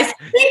 Yeah. I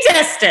screen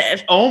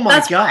tested. Oh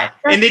my God.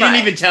 And they didn't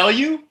even tell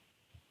you?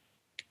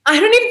 I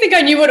don't even think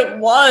I knew what it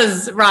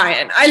was,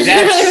 Ryan.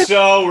 That's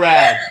so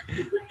rad.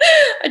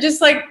 I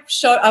just like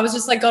I was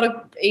just like got an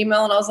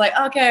email, and I was like,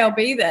 okay, I'll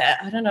be there.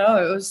 I don't know.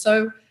 It was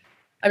so,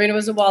 it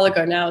was a while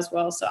ago now as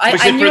well. So was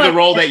it for the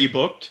role that you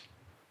booked?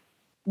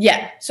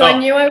 Yeah. So I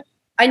knew I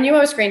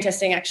was screen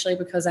testing, actually,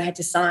 because I had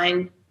to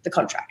sign the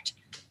contract.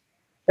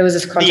 There was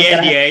this contract.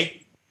 The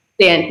NDA?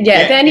 The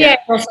NDA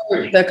also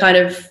the kind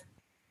of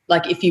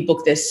like, if you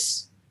book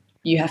this,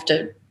 you have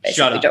to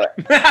basically do it.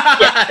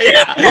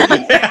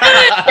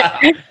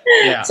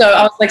 Yeah. So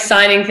I was like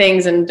signing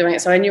things and doing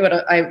it. So I knew what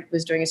I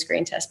was doing a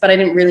screen test, but I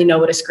didn't really know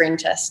what a screen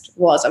test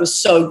was. I was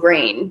so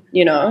green,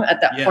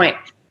 at that point.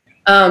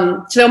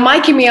 So they were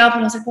micing me up,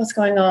 and I was like, what's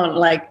going on?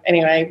 Like,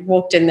 anyway, I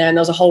walked in there, and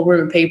there was a whole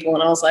room of people,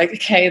 and I was like,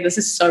 okay, this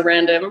is so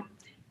random.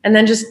 And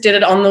then just did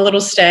it on the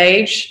little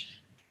stage,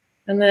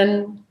 and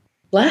then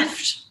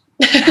left.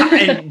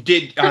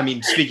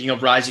 And speaking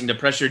of rising to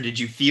pressure, did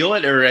you feel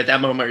it, or at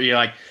that moment you're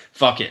like,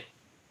 fuck it?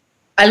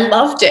 I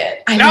loved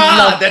it.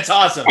 That's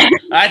awesome.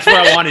 That's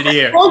what I wanted to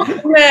hear. And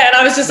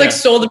I was just like,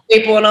 saw the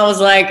people, and I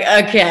was like,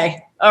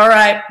 okay, all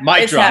right,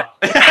 mic drop.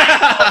 You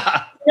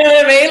know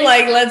what I mean?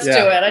 Like, let's do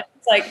it.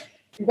 It's like,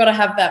 you've got to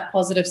have that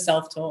positive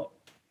self-talk.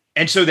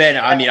 And so then,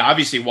 I mean,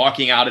 obviously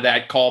walking out of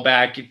that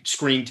callback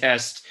screen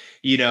test,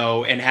 you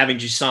know, and having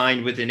you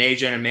signed with an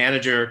agent and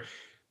manager,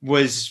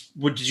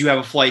 did you have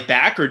a flight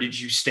back or did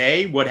you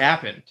stay? What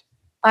happened?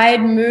 I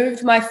had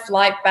moved my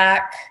flight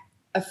back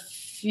a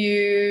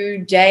few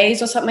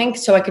days or something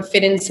so I could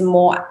fit in some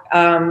more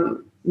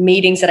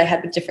meetings that I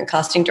had with different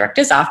casting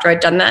directors after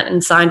I'd done that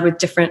and signed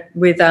with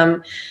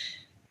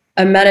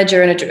a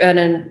manager and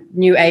a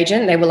new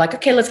agent. They were like,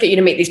 okay, let's get you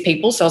to meet these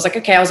people. So I was like,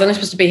 okay, I was only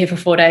supposed to be here for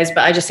 4 days, but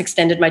I just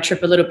extended my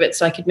trip a little bit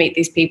so I could meet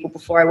these people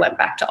before I went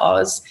back to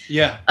Oz.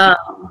 Yeah.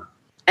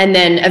 And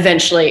then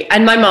eventually,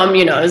 and my mom,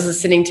 you know, is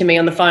listening to me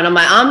on the phone. I'm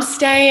like, I'm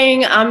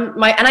staying.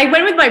 And I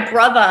went with my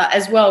brother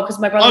as well because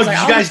my brother was like,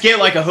 did you guys get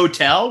like a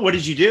hotel? What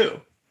did you do?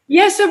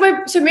 Yeah, so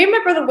me and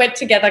my brother went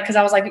together because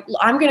I was like,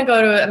 I'm going to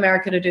go to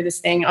America to do this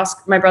thing.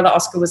 My brother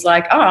Oscar was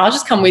like, oh, I'll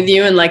just come with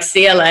you and like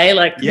see LA,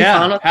 like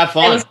have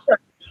fun.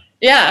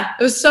 Yeah,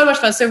 it was so much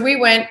fun. So we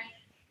went,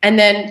 but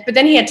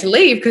then he had to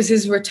leave because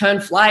his return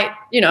flight,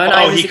 you know.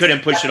 And he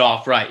couldn't push it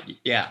off, right?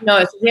 Yeah.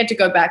 No, so he had to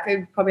go back. He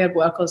probably had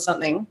work or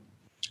something,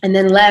 and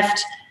then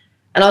left.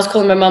 And I was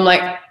calling my mom like,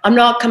 I'm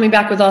not coming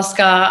back with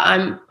Oscar.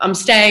 I'm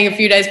staying a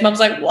few days. Mom's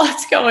like,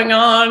 what's going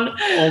on?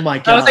 Oh my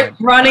God. I was like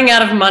running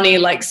out of money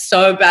like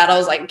so bad. I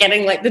was like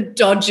getting like the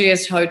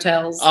dodgiest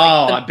hotels.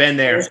 Oh, I've been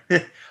there.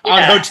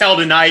 On Hotel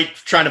Tonight,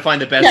 trying to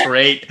find the best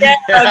rate. Yeah,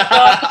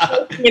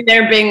 I was in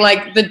there being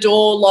like the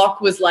door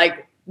lock was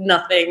like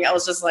nothing. I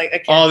was just like,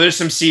 okay. Oh, there's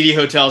some seedy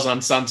hotels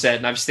on Sunset,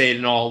 and I've stayed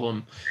in all of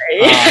them.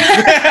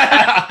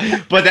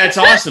 But that's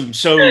awesome.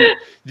 So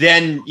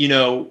then, you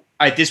know,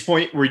 at this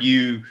point, were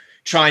you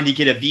trying to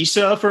get a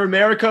visa for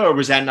America, or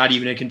was that not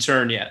even a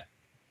concern yet?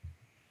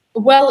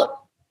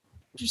 Well,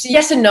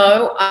 yes and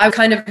no. I was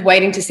kind of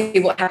waiting to see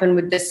what happened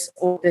with this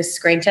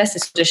screen test,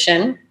 this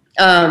audition,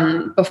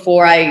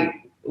 before I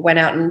went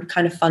out and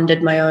kind of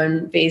funded my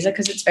own visa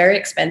because it's very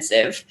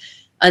expensive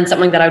and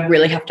something that I'd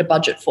really have to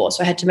budget for.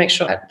 So I had to make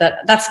sure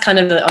that that's kind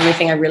of the only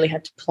thing I really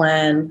had to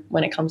plan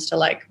when it comes to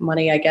like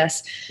money, I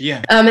guess.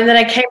 Yeah. And then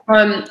I came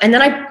home and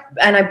then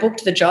I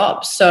booked the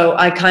job. So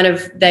I kind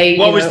of,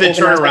 what was the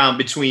turnaround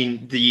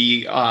between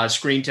the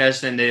screen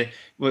test and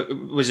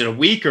was it a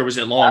week or was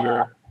it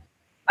longer?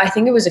 I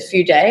think it was a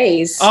few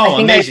days. Oh,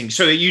 amazing.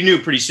 So you knew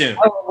pretty soon.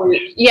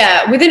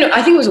 Yeah. I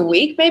think it was a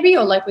week maybe,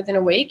 or like within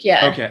a week.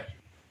 Yeah. Okay.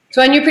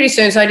 So I knew pretty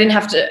soon. So I didn't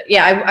have to,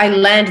 I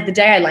landed, the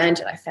day I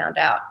landed, I found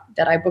out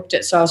that I booked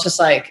it. So I was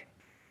just like,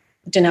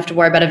 didn't have to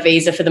worry about a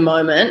visa for the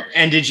moment.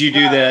 And did you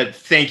do the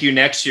thank you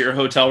next to your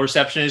hotel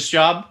receptionist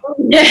job?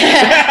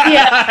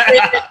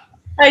 Yeah.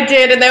 I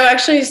did. And they were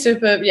actually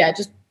super,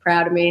 just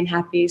proud of me and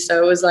happy.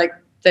 So it was like,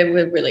 they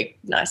were really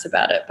nice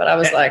about it. But I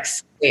was like,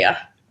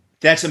 yeah.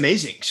 That's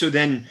amazing. So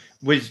then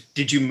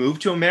did you move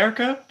to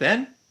America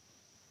then?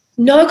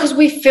 No, because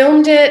we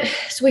filmed it.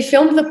 So we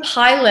filmed the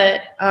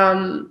pilot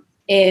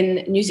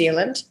in New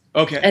Zealand.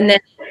 Okay. And then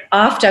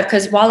after,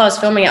 because while I was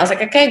filming it, I was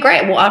like, okay,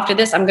 great. Well, after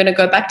this, I'm going to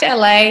go back to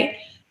LA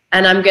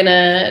and I'm going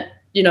to,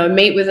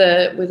 meet with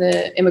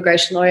a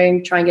immigration lawyer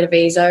and try and get a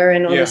visa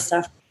and all this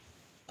stuff.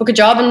 Book a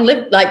job and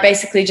live, like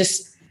basically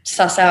just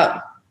suss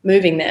out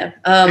moving there.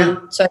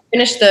 So I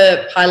finished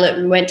the pilot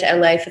and went to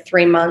LA for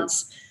 3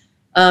 months.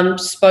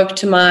 Spoke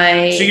to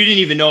my... So you didn't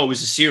even know it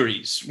was a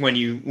series when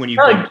you...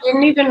 No, I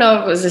didn't even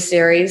know it was a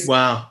series.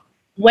 Wow.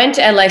 Went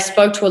to LA,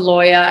 spoke to a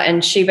lawyer,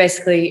 and she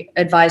basically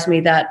advised me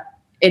that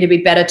it'd be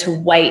better to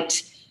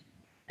wait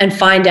and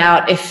find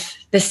out if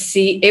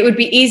it would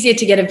be easier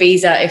to get a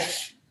visa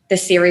if the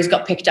series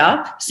got picked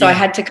up. So I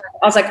had to,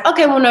 I was like,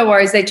 okay, well, no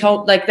worries. They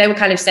were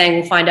kind of saying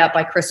we'll find out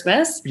by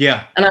Christmas.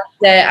 Yeah. And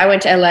I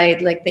went to LA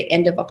like the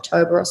end of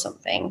October or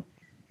something.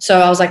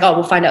 So I was like, oh,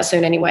 we'll find out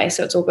soon anyway.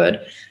 So it's all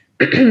good.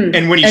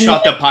 And when you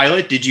shot the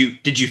pilot, did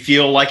you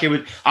feel like it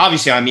would,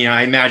 obviously, I mean,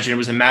 I imagine it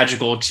was a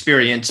magical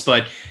experience,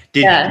 but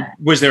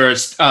was there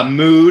a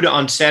mood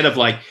on set of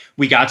like,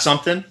 we got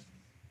something?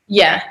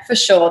 Yeah, for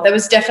sure. There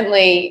was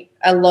definitely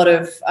a lot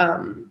of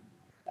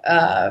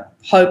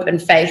hope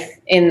and faith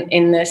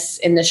in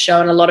this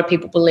show, and a lot of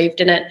people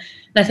believed in it.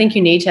 And I think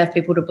you need to have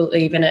people to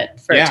believe in it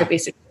for it to be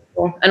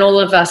successful. And all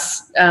of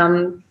us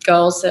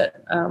girls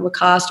that were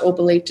cast all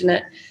believed in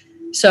it.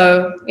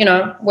 So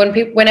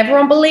when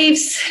everyone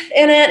believes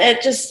in it,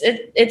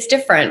 it's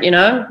different.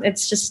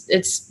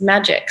 It's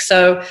magic.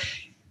 So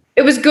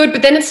it was good,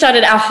 but then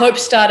our hope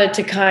started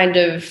to kind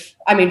of.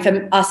 I mean,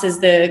 for us as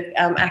the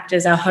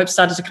actors, our hopes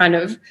started to kind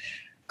of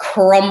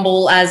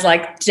crumble as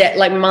like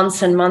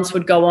months and months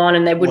would go on,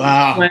 and they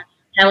weren't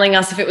telling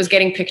us if it was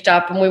getting picked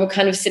up, and we were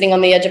kind of sitting on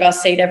the edge of our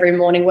seat every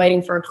morning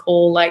waiting for a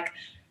call. Like,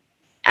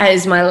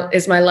 is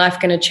my life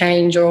going to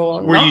change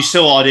or not? Were you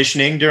still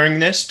auditioning during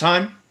this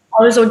time?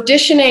 I was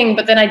auditioning,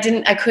 but then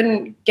I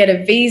couldn't get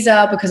a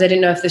visa because I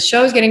didn't know if the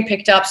show was getting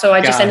picked up. So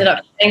I just ended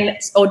up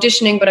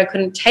auditioning, but I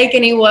couldn't take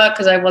any work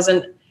because I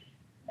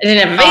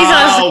didn't have a visa.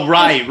 Oh,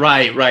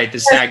 right. The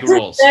SAG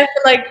rules.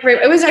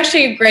 It was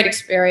actually a great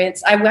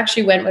experience. I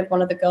actually went with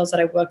one of the girls that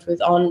I worked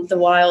with on The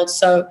Wild.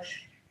 So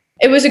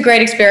It was a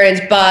great experience,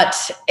 but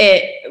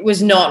it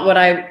was not what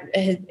I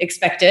had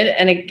expected.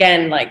 And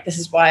again, like, this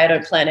is why I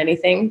don't plan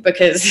anything,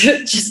 because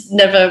it just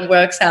never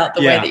works out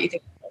the way that you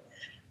think.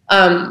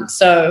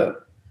 So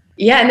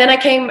yeah, and then I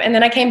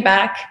came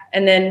back,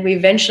 and then we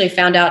eventually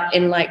found out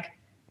in like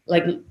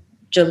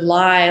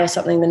July or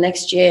something the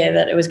next year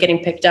that it was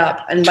getting picked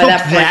up. And by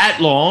that point, that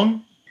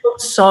long? It took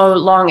so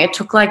long. It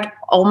took like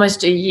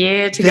almost a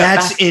year to get back.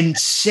 That's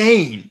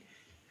insane.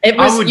 It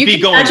was, you can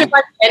imagine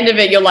by the end of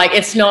it, you're like,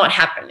 it's not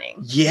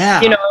happening. Yeah.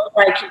 You know,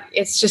 like,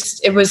 it's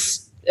just, it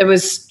was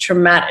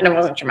traumatic. And it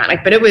wasn't traumatic,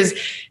 but it was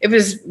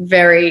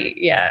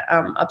very,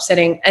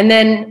 upsetting. And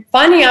then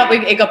finding out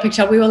it got picked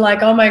up, we were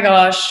like, oh my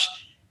gosh,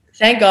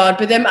 thank God.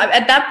 But then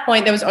at that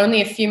point, there was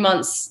only a few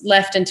months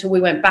left until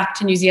we went back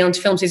to New Zealand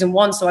to film season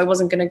 1. So I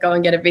wasn't going to go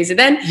and get a visa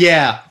then.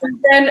 Yeah.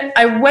 And then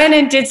I went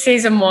and did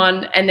season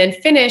 1 and then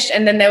finished.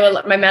 And then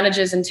my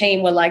managers and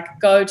team were like,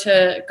 go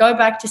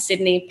back to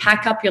Sydney,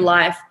 pack up your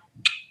life,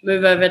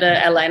 move over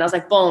to LA. And I was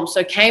like, boom.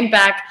 So came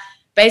back,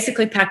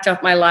 basically packed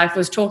up my life,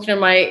 was talking to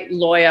my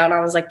lawyer, and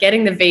I was like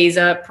getting the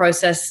visa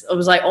process. It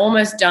was like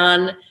almost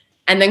done.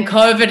 And then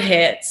COVID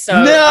hit.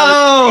 So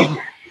no,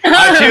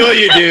 I feel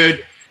you,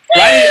 dude.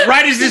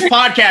 Right as this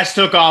podcast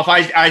took off,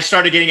 I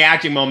started getting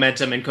acting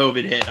momentum and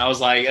COVID hit. I was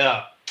like,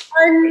 oh.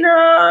 I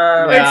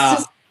know. Yeah.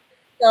 It's just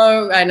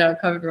I know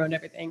COVID ruined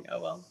everything.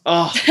 Oh, well.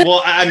 Oh,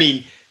 well, I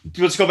mean,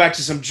 let's go back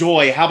to some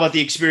joy. How about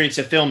the experience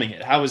of filming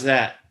it? How was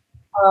that?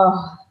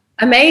 Oh,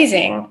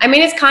 amazing. I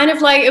mean, it was kind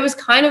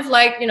of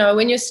like, you know,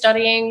 when you're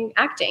studying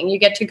acting, you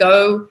get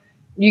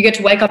to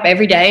wake up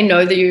every day and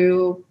know that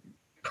you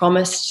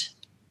promised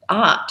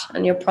art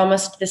and you're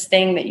promised this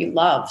thing that you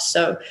love.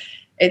 So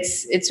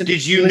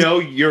Did you know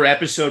your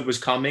episode was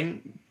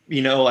coming?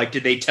 You know, like,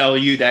 did they tell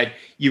you that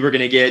you were going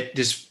to get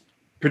this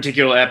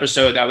particular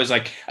episode that was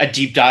like a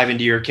deep dive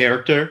into your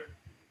character?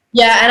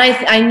 Yeah,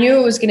 and I knew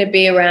it was going to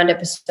be around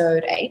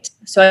episode 8.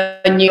 So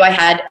I knew I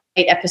had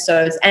 8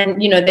 episodes.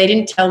 And, you know, they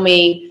didn't tell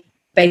me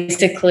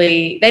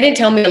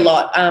a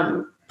lot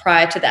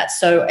prior to that.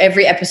 So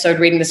every episode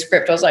reading the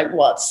script, I was like,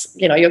 was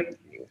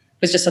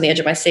just on the edge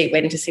of my seat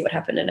waiting to see what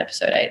happened in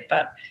episode 8.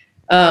 But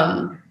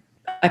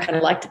I kind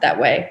of liked it that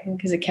way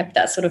because it kept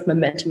that sort of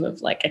momentum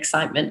of like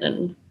excitement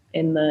and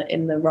in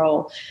the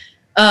role.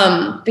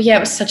 But yeah, it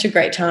was such a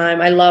great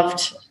time. I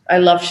loved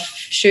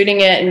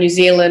shooting it in New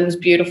Zealand. It was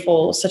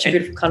beautiful, such a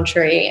beautiful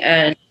country,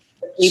 and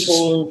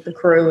the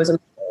crew was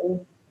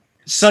amazing.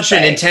 Such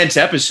an intense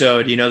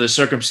episode, you know, the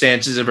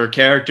circumstances of her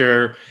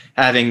character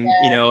having,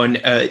 you know, an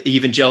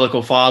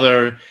evangelical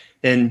father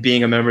and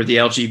being a member of the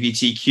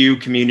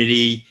LGBTQ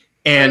community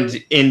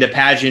and into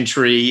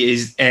pageantry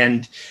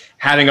and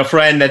having a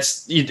friend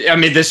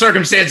the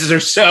circumstances are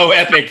so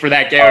epic for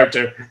that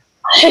character.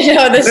 I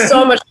know, there's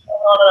so much going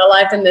on in her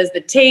life, and there's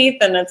the teeth,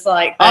 and it's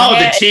like...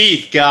 the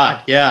teeth,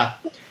 God, yeah.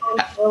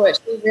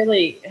 She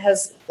really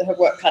has her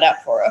work cut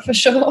out for her, for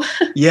sure.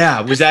 Yeah,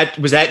 was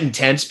that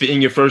intense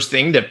being your first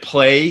thing to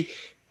play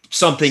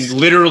something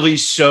literally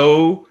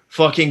so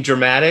fucking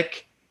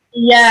dramatic?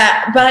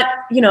 Yeah, but,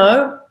 you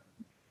know,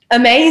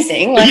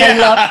 amazing. Like, I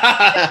love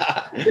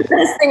it. The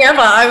best thing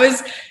ever. I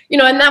was... You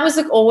know, and that was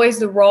like always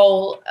the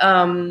role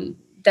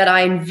that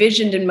I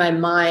envisioned in my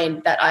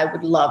mind that I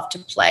would love to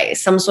play.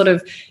 Some sort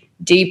of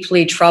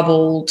deeply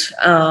troubled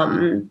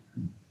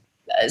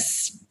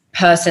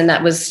person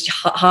that was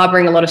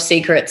harboring a lot of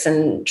secrets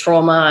and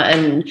trauma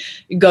and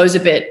goes a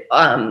bit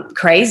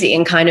crazy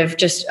and kind of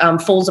just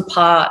falls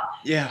apart.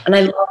 Yeah. And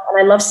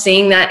I love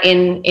seeing that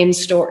in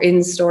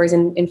stories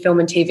in film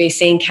and TV,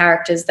 seeing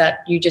characters that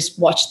you just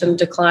watch them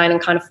decline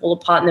and kind of fall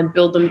apart and then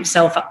build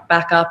themselves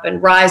back up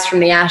and rise from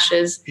the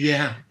ashes.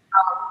 Yeah.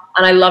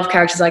 And I love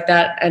characters like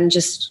that, and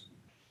just,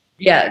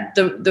 yeah,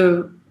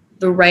 the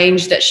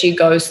range that she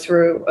goes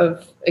through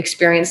of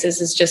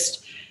experiences is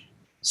just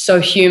so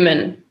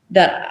human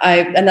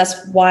and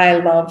that's why I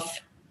love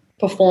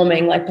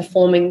performing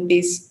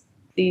these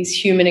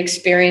human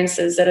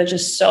experiences that are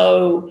just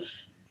so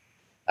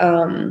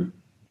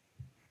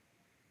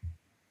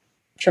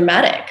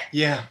traumatic.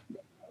 Yeah.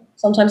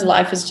 Sometimes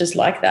life is just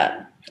like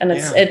that, and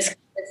it's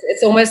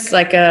almost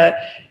like a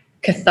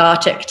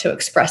cathartic to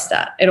express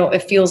that.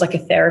 It feels like a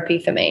therapy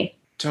for me.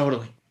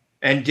 Totally.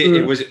 And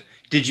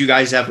did you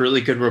guys have really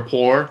good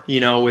rapport,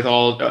 you know, with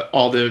all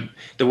the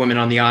women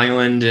on the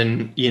island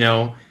and, you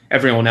know,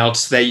 everyone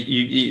else that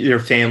your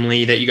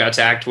family that you got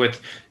to act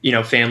with, you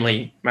know,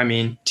 family, I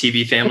mean,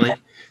 TV family?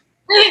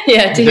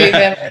 Yeah, TV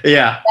family.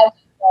 Yeah.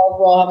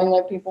 Well, having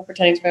like people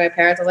pretending to be my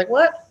parents, I was like,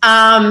 what?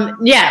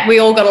 Yeah, we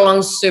all got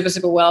along super,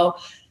 super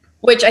well,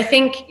 which I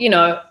think, you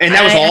know. And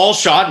that was all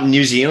shot in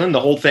New Zealand,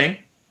 the whole thing?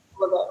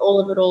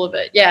 All of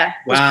it. Yeah, it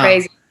was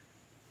crazy.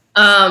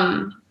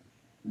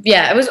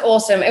 Yeah, it was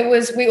awesome.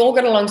 We all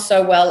got along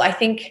so well. I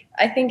think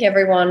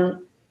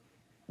everyone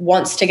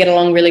wants to get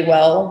along really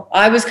well.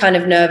 I was kind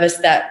of nervous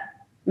that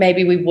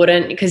maybe we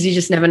wouldn't, because you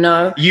just never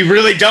know. You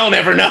really don't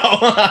ever know.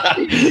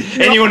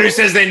 Anyone who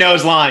says they know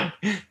is lying.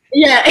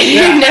 Yeah.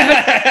 You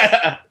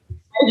never.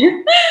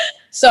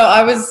 So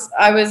I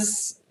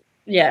was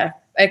yeah,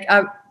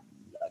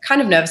 kind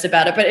of nervous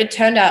about it, but it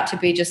turned out to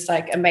be just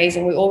like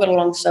amazing. We all got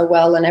along so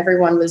well, and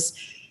everyone was,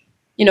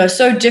 you know,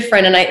 so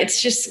different. And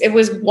it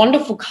was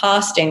wonderful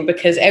casting,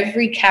 because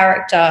every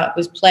character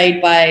was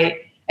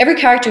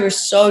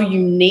so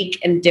unique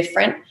and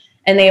different,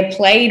 and they are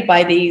played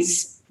by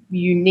these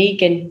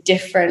unique and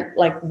different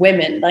like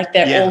women. Like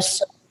they're all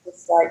so,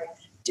 like,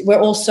 we're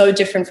all so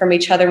different from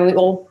each other, and we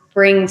all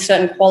bring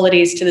certain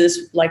qualities to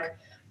this, like,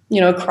 you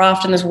know,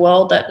 craft in this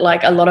world that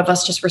like a lot of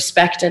us just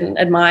respect and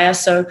admire.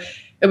 So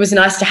it was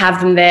nice to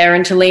have them there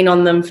and to lean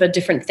on them for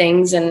different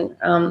things. And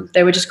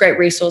they were just great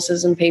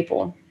resources and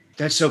people.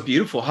 That's so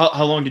beautiful.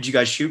 How long did you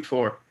guys shoot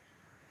for?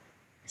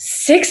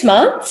 6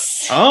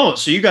 months. Oh,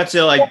 so you got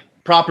to like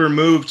proper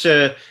move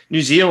to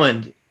New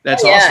Zealand.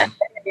 That's awesome.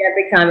 Yeah,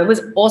 big time. It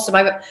was awesome.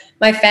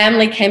 My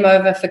family came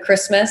over for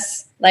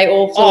Christmas. They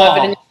all flew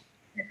over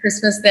to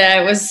Christmas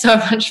there. It was so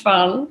much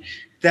fun.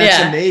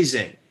 That's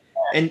amazing.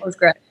 And it was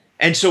great.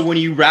 And so when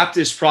you wrap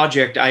this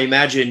project, I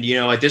imagine, you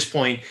know, at this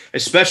point,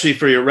 especially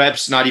for your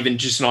reps, not even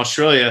just in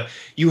Australia,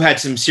 you had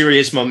some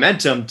serious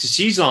momentum to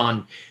seize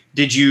on.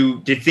 Did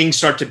things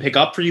start to pick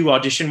up for you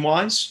audition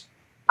wise?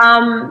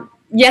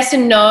 Yes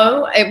and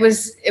no. It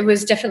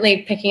was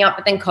definitely picking up,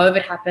 but then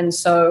COVID happened,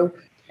 so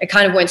it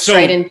kind of went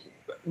straight in.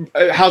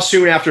 How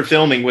soon after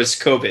filming was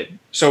COVID?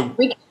 So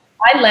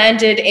I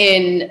landed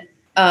in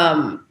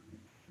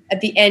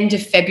at the end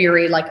of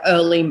February, like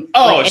early.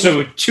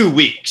 So 2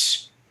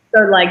 weeks. So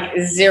like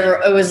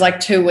zero. It was like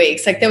 2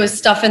 weeks. Like there was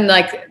stuff in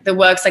like the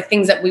works, like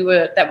things that we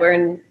were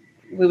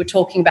we were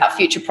talking about,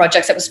 future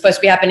projects that were supposed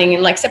to be happening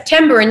in like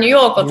September in New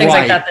York or things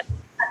like that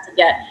had to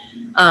get,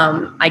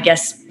 I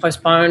guess,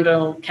 postponed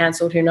or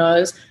cancelled. Who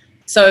knows?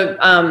 So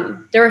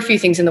there are a few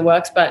things in the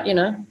works, but you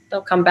know,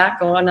 they'll come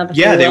back or another.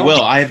 Yeah, they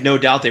will. I have no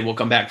doubt they will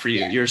come back for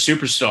you. You're a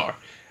superstar.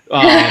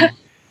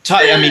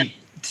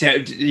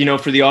 You know,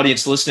 for the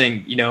audience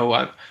listening, you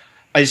know,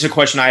 it's a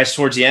question I asked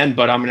towards the end,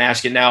 but I'm going to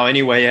ask it now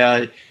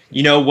anyway.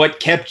 You know, what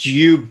kept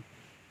you,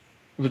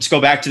 let's go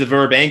back to the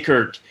verb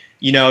anchored,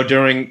 you know,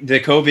 during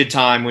the COVID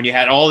time when you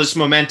had all this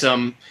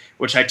momentum,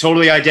 which I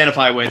totally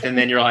identify with, and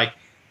then you're like,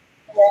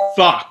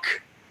 fuck.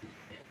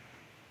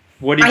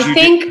 What did you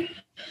do?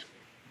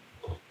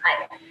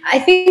 I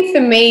think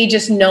for me,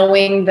 just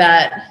knowing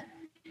that,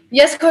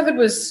 yes, COVID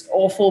was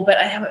awful, but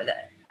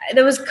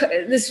there was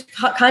this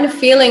kind of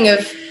feeling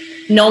of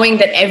knowing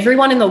that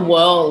everyone in the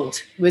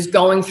world was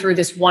going through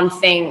this one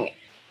thing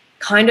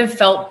kind of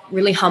felt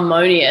really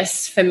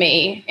harmonious for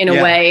me in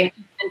a way,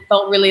 and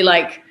felt really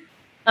like,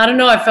 I don't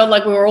know, I felt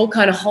like we were all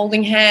kind of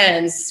holding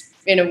hands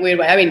in a weird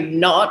way. I mean,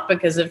 not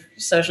because of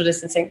social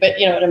distancing, but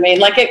you know what I mean?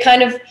 Like that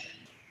kind of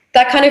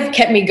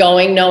kept me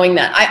going, knowing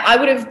that. I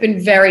would have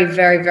been very,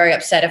 very, very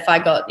upset if I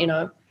got, you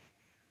know,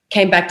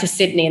 came back to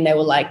Sydney and they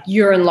were like,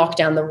 you're in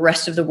lockdown, the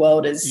rest of the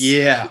world is.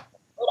 Yeah.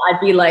 I'd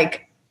be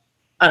like,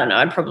 I don't know,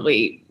 I'd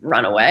probably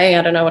run away.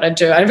 I don't know what I'd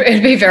do.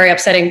 It'd be very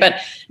upsetting. But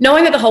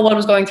knowing that the whole world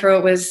was going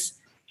through it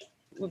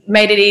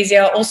made it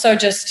easier. Also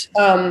just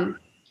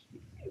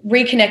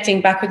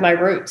reconnecting back with my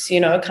roots, you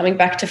know, coming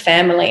back to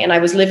family. And I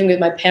was living with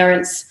my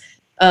parents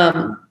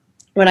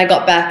when I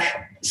got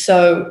back.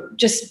 So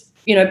just,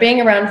 you know,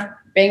 being around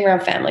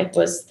family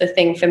was the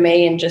thing for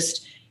me, and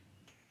just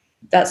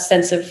that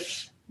sense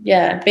of,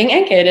 being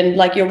anchored and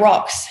like your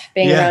rocks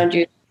being around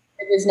you.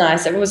 It was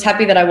nice. I was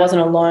happy that I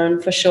wasn't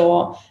alone, for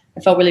sure. I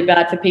felt really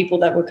bad for people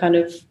that were kind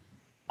of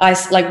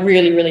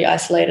really, really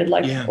isolated,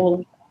 like all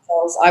of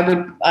themselves.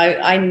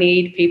 I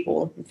need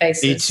people and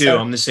faces. Me too. So.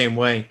 I'm the same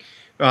way.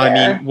 I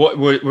mean, what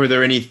were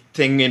there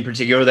anything in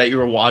particular that you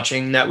were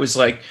watching that was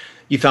like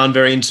you found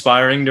very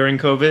inspiring during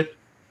COVID?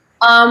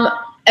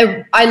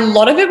 A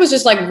lot of it was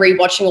just like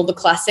rewatching all the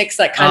classics.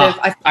 That kind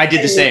of I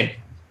did the same.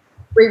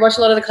 Rewatch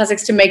a lot of the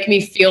classics to make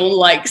me feel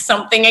like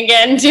something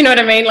again. Do you know what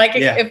I mean? Like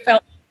it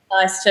felt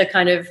nice to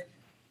kind of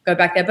go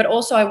back there. But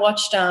also I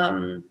watched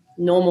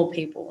Normal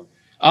People.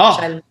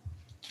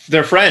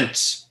 They're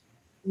friends.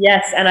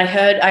 Yes, and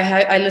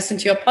I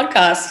listened to your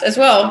podcast as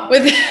well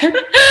with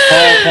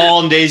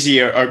Paul and Daisy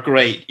are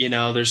great. You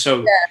know, they're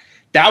so.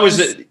 That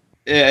was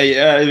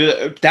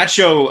that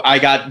show I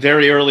got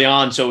very early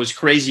on, so it was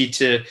crazy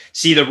to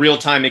see the real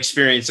time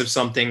experience of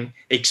something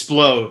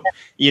explode.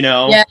 You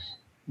know,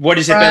 what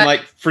has it been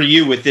like for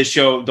you with this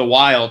show, The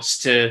Wilds,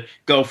 to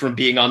go from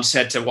being on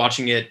set to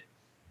watching it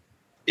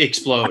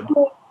explode?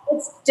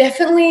 It's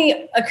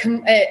definitely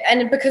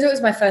and because it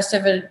was my first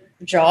ever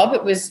job,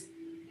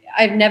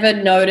 I've never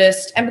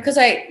noticed, and because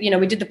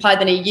we did the pilot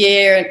then a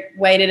year and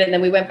waited, and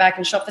then we went back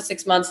and shot for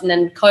 6 months, and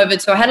then COVID,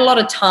 so I had a lot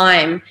of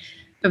time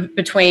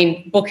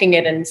between booking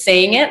it and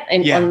seeing it,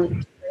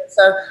 and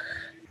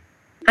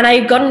I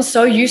had gotten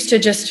so used to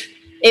just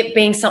it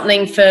being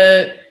something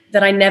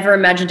that I never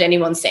imagined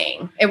anyone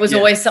seeing. It was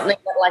always something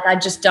that like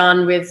I'd just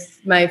done with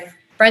my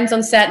friends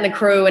on set and the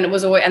crew, and it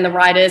was always, and the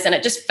writers, and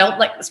it just felt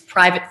like this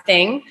private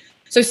thing.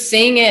 So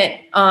seeing it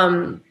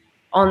on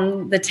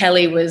the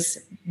telly was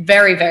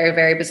very, very,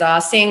 very bizarre.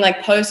 Seeing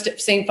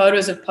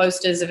photos of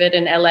posters of it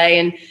in LA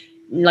and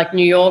like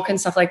New York and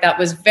stuff like that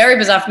was very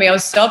bizarre for me. I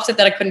was so upset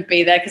that I couldn't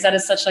be there because that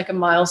is such like a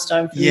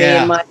milestone for me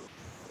in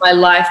my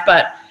life.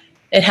 But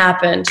it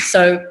happened.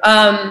 So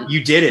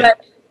you did it,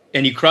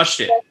 and you crushed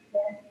it.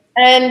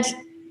 And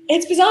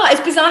it's bizarre.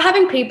 It's bizarre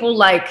having people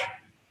like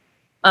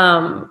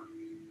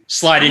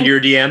slide into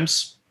your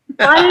DMs.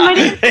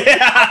 Like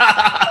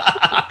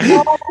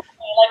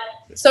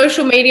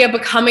social media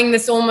becoming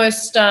this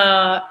almost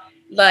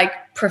like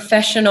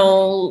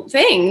professional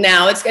thing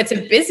now. It's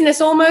a business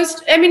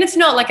almost. I mean, it's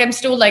not like I'm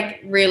still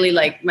like really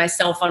like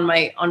myself on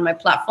my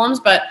platforms,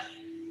 but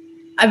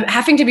I'm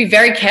having to be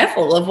very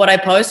careful of what I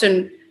post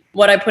and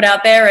what I put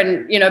out there.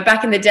 And, you know,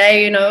 back in the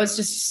day, you know, it was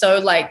just so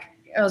like,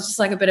 I was just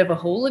like a bit of a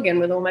hooligan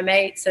with all my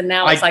mates. And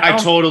now it's I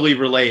totally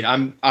relate.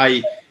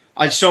 I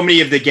so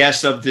many of the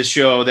guests of this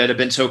show that have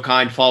been so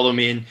kind follow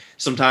me, and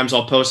sometimes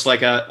I'll post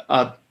like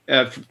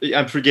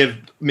forgive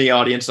me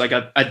audience, like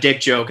a dick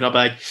joke, and I'll be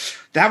like,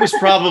 that was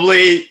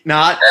probably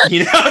not, you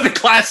know, the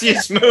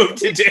classiest move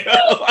to do.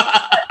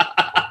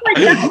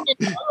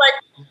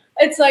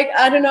 It's like,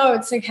 I don't know.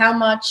 It's like how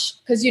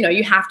much, because, you know,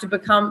 you have to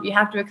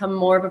become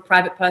more of a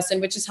private person,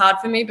 which is hard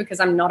for me because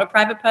I'm not a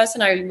private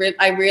person.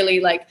 I really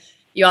like,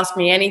 you ask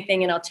me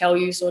anything and I'll tell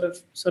you sort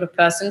of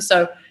person.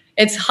 So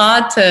it's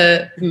hard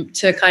to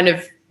kind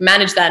of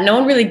manage that. No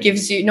one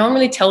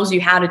really tells you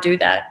how to do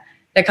that.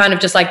 They're kind of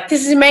just like,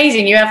 this is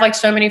amazing. You have like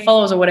so many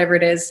followers or whatever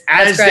it is.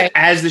 That's great.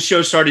 As the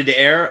show started to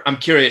air, I'm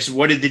curious,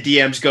 what did the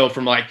DMs go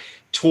from like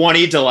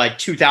 20 to like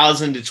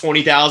 2,000 to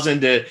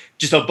 20,000 to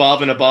just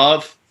above and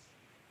above?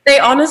 They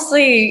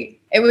honestly,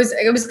 it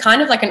was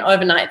kind of like an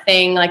overnight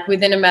thing, like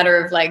within a matter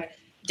of like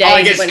days. Oh,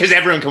 I guess because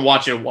everyone can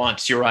watch it at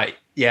once. You're right.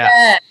 Yeah.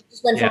 It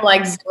just went from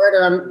like 0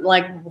 to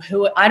like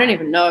I don't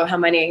even know how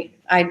many.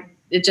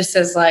 It just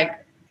says like,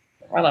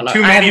 I don't know.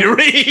 Too many to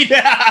read.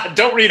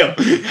 Don't read them.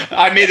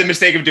 I made the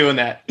mistake of doing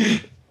that.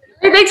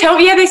 They tell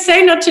me, they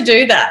say not to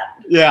do that.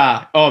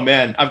 Yeah. Oh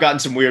man, I've gotten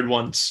some weird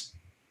ones.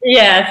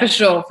 Yeah, for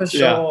sure.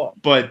 Yeah.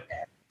 But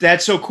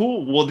that's so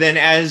cool. Well, then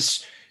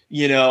as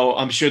you know,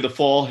 I'm sure the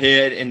fall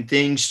hit and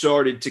things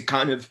started to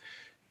kind of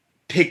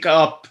pick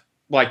up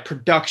like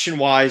production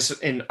wise.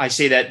 And I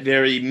say that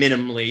very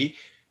minimally.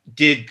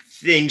 Did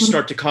things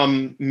start to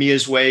come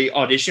Mia's way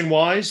audition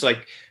wise?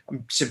 Like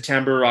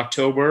September,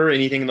 October,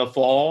 anything in the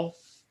fall?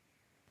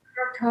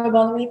 October,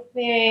 let me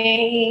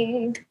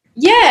think.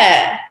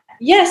 Yeah.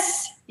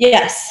 Yes,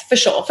 for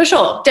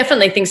sure.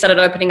 Definitely things started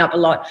opening up a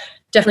lot.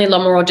 Definitely a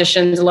lot more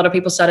auditions. A lot of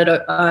people started,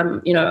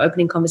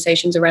 opening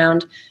conversations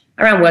around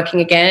working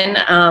again,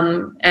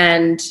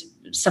 and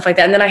stuff like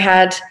that. And then I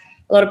had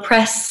a lot of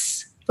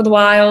press for the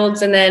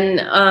Wilds, and then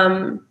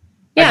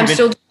I'm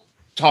still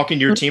talking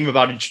to your team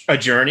about a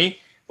journey,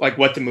 like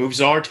what the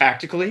moves are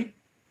tactically.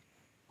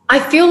 I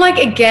feel like,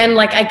 again,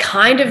 like I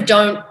kind of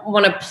don't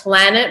want to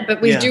plan it,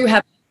 but we do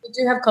have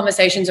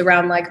conversations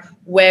around like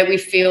where we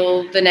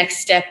feel the next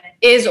step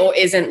is or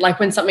isn't. Like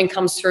when something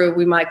comes through,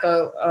 we might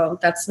go, oh,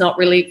 that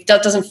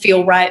doesn't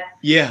feel right.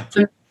 Yeah.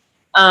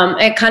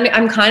 I'm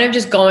kind of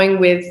just going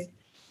with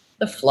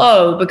the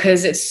flow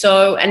because it's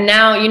so, and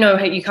now, you know,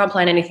 you can't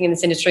plan anything in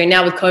this industry. And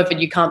now with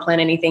COVID, you can't plan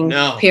anything,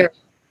 period.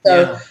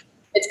 So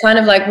it's kind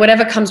of like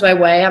whatever comes my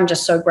way, I'm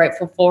just so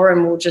grateful for,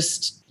 and we'll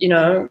just, you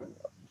know,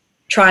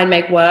 try and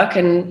make work.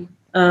 And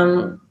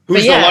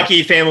who's the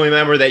lucky family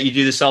member that you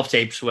do the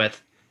self-tapes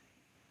with?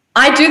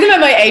 I do them at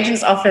my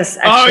agent's office,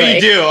 actually. Oh, you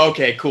do?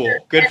 Okay, cool.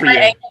 Good for you.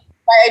 My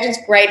agent's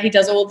great. He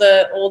does all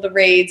the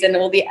reads and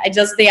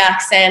does the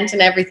accent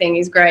and everything.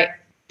 He's great.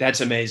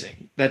 That's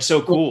amazing. That's so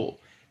cool.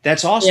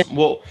 That's awesome. Yeah.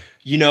 Well,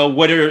 you know,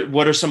 what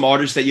are some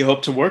artists that you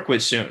hope to work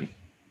with soon?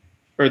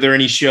 Are there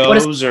any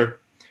shows or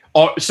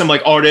some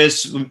like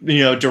artists, you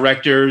know,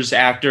 directors,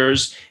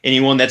 actors,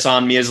 anyone that's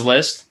on Mia's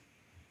list?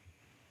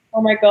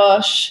 Oh my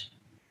gosh.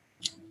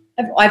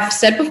 I've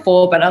said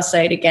before, but I'll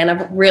say it again.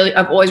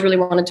 I've always really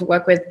wanted to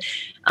work with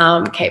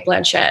Cate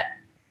Blanchett.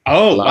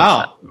 Oh,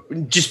 wow.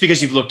 Just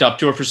because you've looked up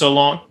to her for so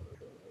long?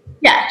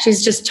 Yeah,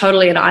 she's just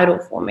totally an idol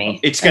for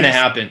me. It's going to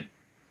happen.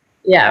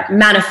 Yeah,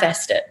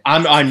 manifest it.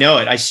 I know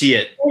it. I see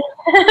it.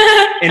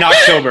 In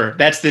October.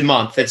 That's the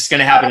month. It's going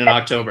to happen in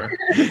October.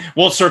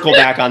 We'll circle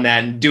back on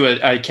that and do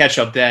a catch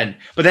up then.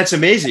 But that's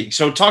amazing.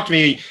 So talk to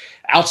me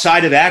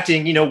outside of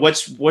acting, you know,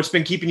 what's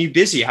been keeping you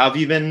busy? How have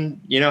you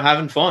been, you know,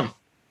 having fun?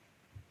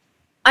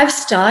 I've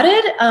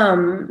started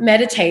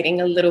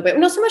meditating a little bit.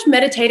 Not so much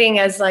meditating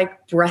as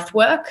like breath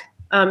work.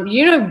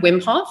 You know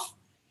Wim Hof?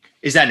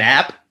 Is that an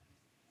app?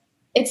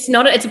 It's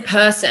not. It's a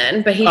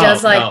person, but he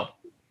does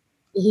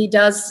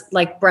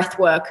like breath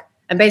work,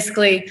 and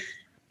basically,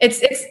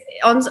 it's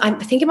on. I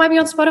think it might be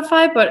on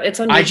Spotify, but it's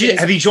on.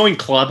 Have you joined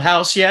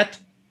Clubhouse yet?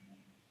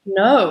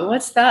 No,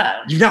 what's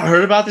that? You've not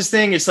heard about this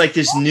thing? It's like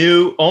this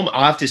new. I'll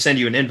have to send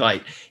you an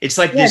invite. It's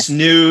like this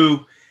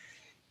new.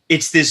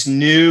 It's this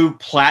new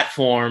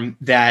platform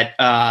that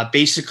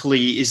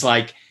basically is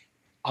like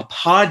a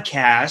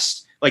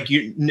podcast. Like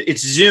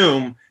it's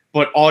Zoom,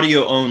 but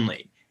audio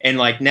only. And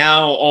like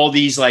now all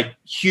these like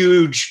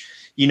huge,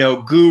 you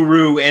know,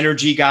 guru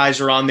energy guys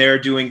are on there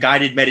doing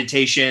guided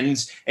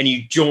meditations, and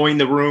you join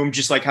the room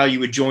just like how you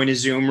would join a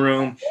Zoom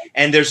room.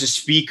 And there's a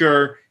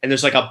speaker and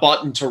there's like a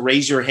button to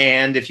raise your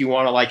hand if you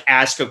want to like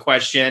ask a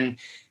question.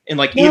 and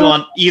like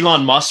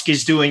Elon Musk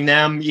is doing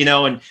them, you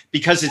know, and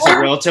because it's a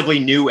relatively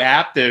new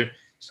app,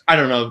 I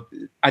don't know,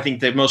 I think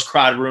the most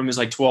crowded room is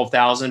like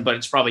 12,000, but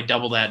it's probably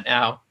double that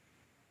now.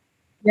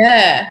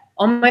 Yeah.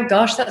 Oh my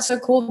gosh, that's so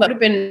cool. That would have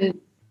been,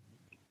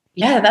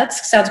 yeah, that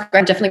sounds great.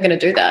 I'm definitely going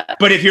to do that.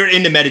 But if you're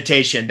into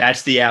meditation,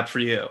 that's the app for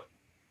you.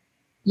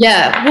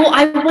 Yeah. Well,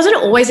 I wasn't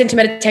always into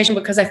meditation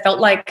because I felt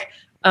like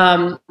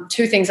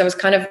two things. I was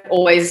kind of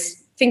always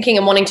thinking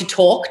and wanting to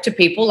talk to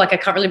people. Like I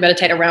can't really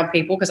meditate around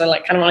people because I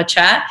like kind of want to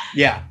chat.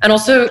 Yeah. And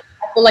also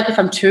I feel like if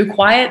I'm too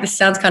quiet, this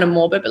sounds kind of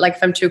morbid, but like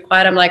if I'm too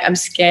quiet, I'm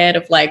scared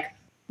of like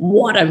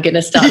what I'm going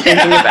to start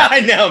thinking about.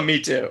 I know,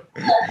 me too.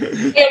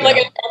 Like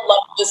I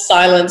love the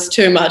silence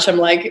too much. I'm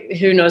like,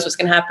 who knows what's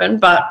going to happen?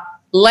 But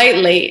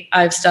lately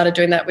I've started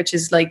doing that, which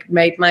has like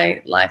made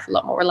my life a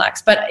lot more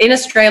relaxed. But in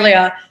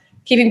Australia,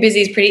 keeping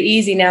busy is pretty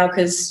easy now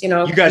because, you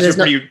know. You guys are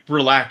pretty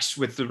relaxed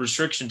with the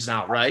restrictions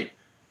now, right?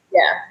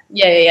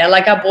 Yeah.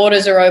 Like our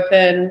borders are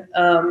open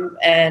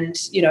and,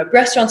 you know,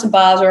 restaurants and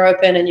bars are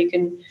open and you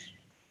can,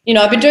 you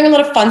know, I've been doing a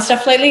lot of fun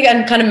stuff lately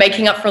and kind of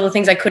making up for all the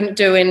things I couldn't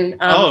do in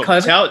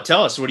COVID.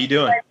 Tell us, what are you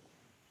doing?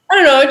 I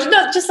don't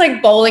know, just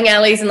like bowling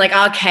alleys and like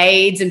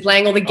arcades and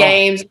playing all the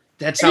games.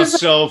 That sounds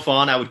so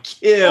fun. I would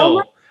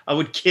kill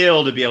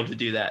to be able to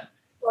do that.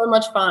 So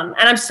much fun.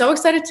 And I'm so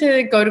excited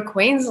to go to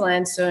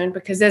Queensland soon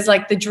because there's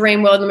like the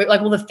Dream World,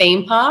 like all the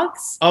theme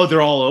parks. Oh,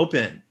 they're all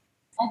open.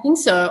 I think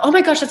so. Oh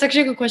my gosh, that's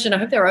actually a good question. I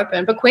hope they're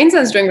open. But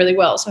Queensland's doing really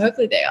well, so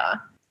hopefully they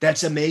are.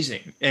 That's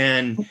amazing.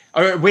 And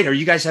wait, are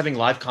you guys having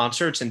live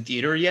concerts and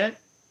theater yet?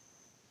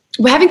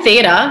 We're having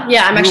theater.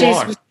 Yeah, I'm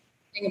actually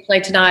seeing a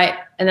play tonight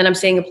and then I'm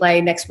seeing a play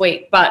next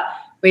week. But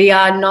we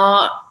are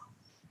not,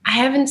 I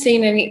haven't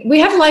seen any, we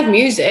have live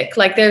music.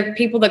 Like there are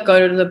people that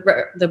go to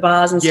the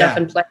bars and stuff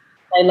and play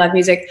live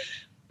music.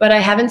 But I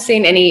haven't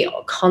seen any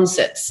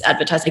concerts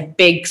advertised, like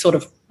big sort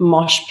of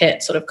mosh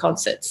pit sort of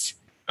concerts.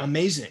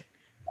 Amazing.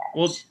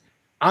 Well,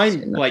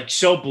 I'm like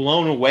so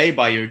blown away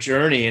by your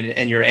journey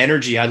and your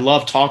energy. I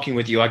love talking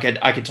with you. I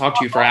could talk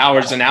to you for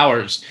hours and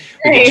hours.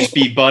 We could just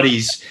be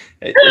buddies.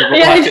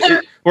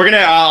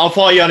 I'll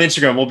follow you on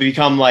Instagram. We'll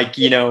become like,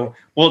 you know,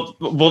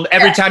 we'll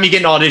every time you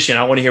get an audition,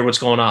 I want to hear what's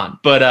going on.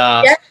 But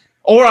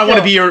or I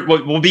want to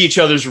we'll be each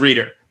other's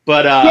reader.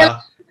 But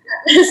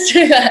let's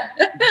do that.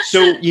 So,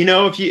 you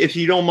know, if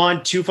you don't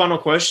mind, two final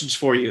questions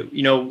for you.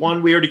 You know,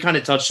 one we already kind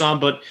of touched on,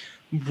 but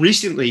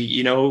recently,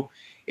 you know,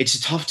 it's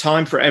a tough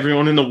time for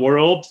everyone in the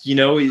world. You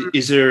know,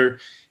 is there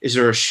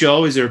a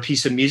show? Is there a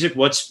piece of music?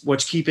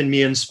 What's keeping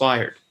me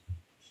inspired?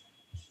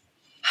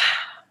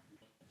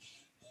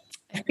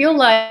 I feel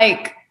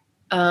like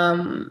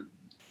I've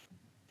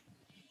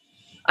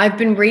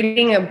been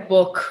reading a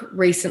book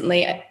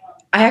recently. I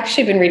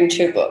actually been reading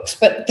two books,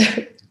 but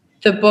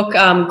the book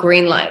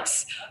Green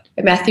Lights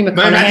by Matthew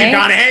McConaughey. Matthew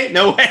McConaughey?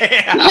 No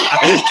way.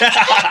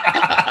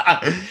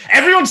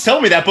 Everyone's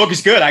telling me that book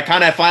is good. I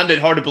kind of find it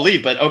hard to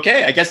believe, but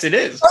okay, I guess it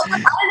is. I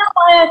don't know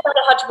why I found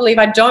it hard to believe.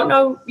 I don't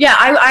know. Yeah,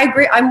 I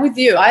agree. I'm with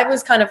you. I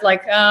was kind of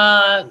like,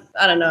 I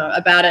don't know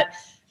about it.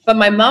 But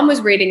my mom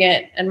was reading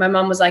it and my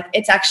mom was like,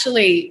 it's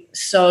actually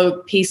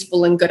so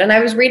peaceful and good. And I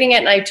was reading it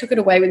and I took it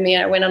away with me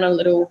and I went on a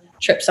little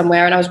trip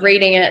somewhere and I was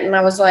reading it and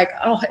I was like,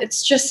 oh,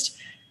 it's just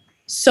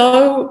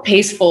so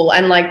peaceful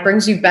and like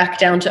brings you back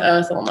down to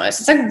earth almost.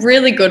 It's like a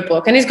really good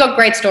book and he's got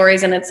great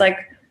stories and it's like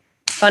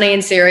funny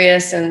and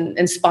serious and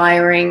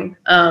inspiring.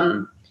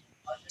 So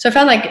I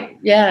found like,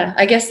 yeah,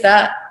 I guess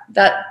that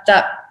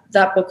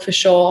book for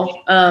sure.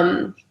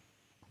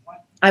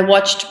 I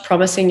watched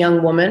Promising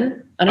Young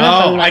Woman. I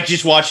don't know. I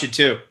just watched it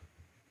too.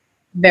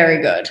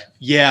 Very good.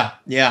 Yeah.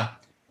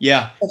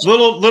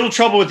 Little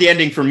trouble with the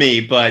ending for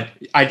me, but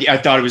I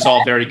thought it was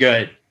all very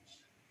good.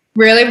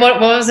 Really?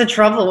 What was the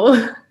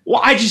trouble?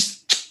 Well,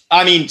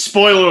 I mean,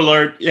 spoiler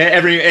alert,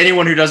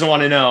 anyone who doesn't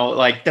want to know,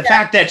 like the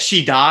fact that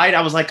she died, I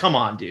was like, come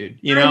on, dude,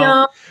 you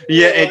know?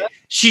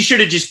 She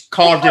should have just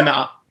carved him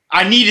out.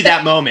 I needed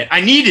that moment.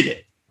 I needed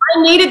it.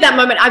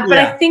 But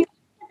I think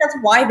that's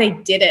why they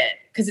did it,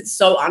 because it's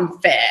so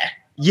unfair.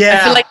 Yeah.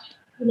 I feel like,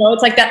 you know,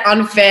 it's like that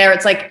unfair.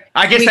 It's like,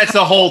 I guess that's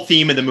the whole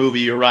theme of the movie.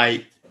 You're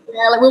right.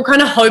 Yeah, like we were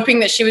kind of hoping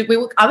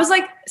that I was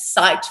like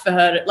psyched for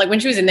her to, like when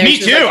she was in there. Me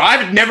too. Like,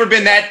 I've never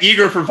been that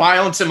eager for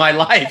violence in my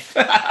life.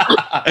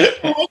 I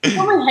hate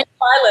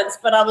violence,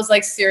 but I was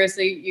like,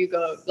 seriously, you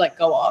go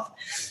off.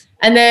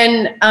 And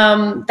then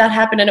that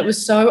happened and it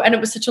was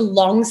such a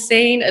long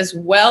scene as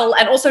well.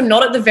 And also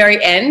not at the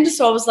very end.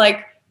 So I was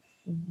like,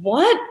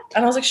 what?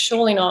 And I was like,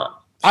 surely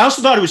not. I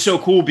also thought it was so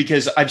cool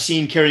because I've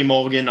seen Carey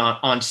Mulligan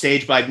on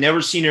stage, but I've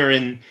never seen her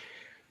in,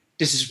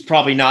 this is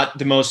probably not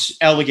the most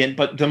elegant,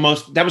 but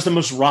that was the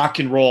most rock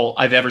and roll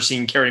I've ever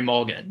seen Carey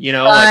Mulligan. You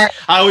know, like,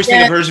 I always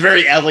think of her as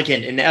very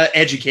elegant and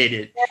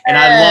educated. Yeah. And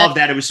I love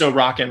that it was so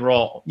rock and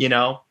roll, you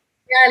know?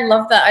 Yeah, I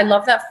love that. I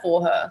love that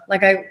for her.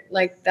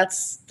 Like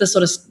that's the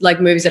sort of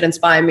like movies that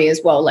inspire me as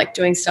well. Like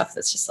doing stuff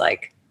that's just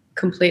like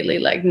completely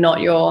like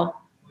not your,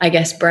 I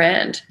guess,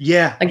 brand.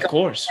 Yeah, like, of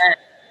course.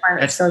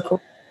 That's so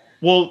cool.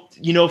 Well,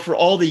 you know, for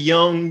all the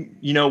young,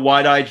 you know,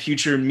 wide-eyed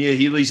future Mia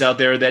Healy's out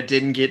there that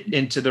didn't get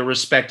into the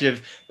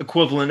respective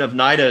equivalent of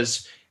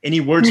NIDAs, Any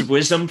words of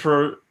wisdom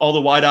for all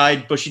the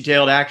wide-eyed,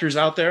 bushy-tailed actors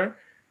out there?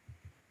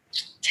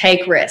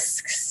 Take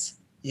risks.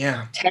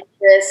 Yeah. Take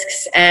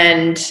risks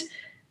and,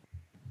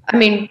 I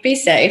mean, be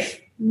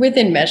safe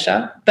within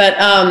measure, but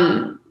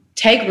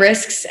take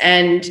risks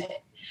and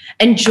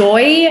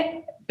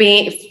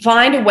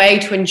find a way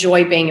to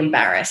enjoy being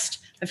embarrassed.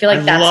 I feel like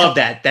I love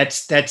that.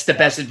 That's the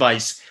best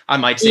advice I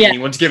might say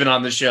anyone's given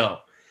on the show.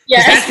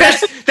 Yeah,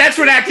 that's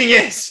what acting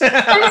is.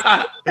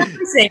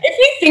 If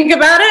you think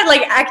about it,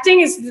 like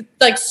acting is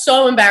like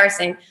so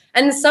embarrassing,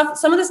 and some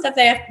of the stuff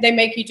they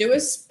make you do,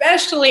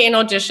 especially in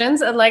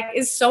auditions,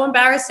 is so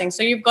embarrassing.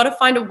 So you've got to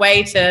find a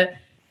way to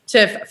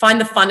find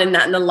the fun in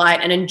that and the light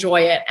and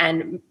enjoy it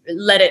and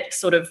let it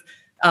sort of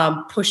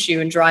push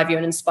you and drive you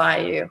and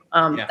inspire you.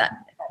 That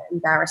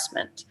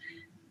embarrassment.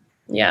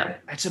 Yeah,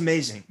 that's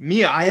amazing,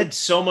 Mia. I had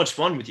so much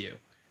fun with you.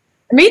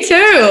 Me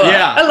too.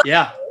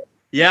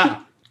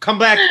 Yeah. Come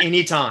back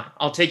anytime.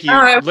 I'll take you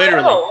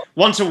literally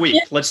once a week.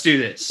 Yeah. Let's do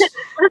this.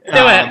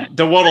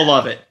 The world will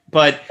love it.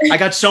 But I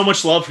got so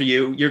much love for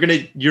you.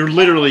 You're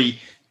literally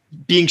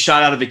being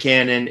shot out of a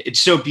cannon. It's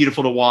so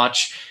beautiful to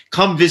watch.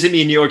 Come visit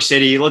me in New York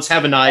City. Let's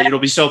have a night. It'll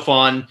be so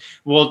fun.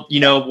 We'll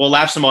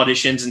have some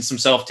auditions and some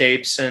self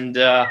tapes. And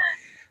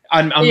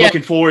I'm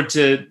looking forward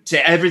to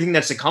everything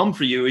that's to come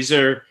for you. Is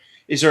there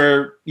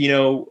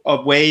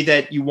a way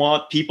that you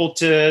want people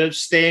to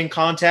stay in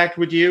contact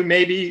with you,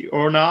 maybe,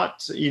 or not?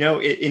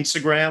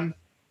 Instagram?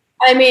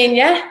 I mean,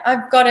 yeah,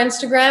 I've got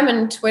Instagram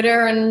and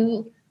Twitter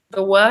and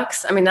the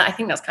works. I mean, I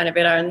think that's kind of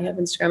it. I only have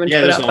Instagram and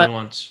Twitter. Yeah, those are the only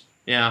ones.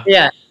 Yeah.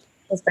 Yeah,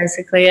 that's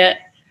basically it.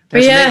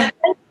 But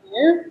thank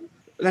you.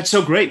 That's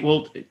so great.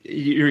 Well,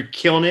 you're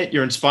killing it.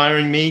 You're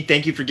inspiring me.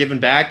 Thank you for giving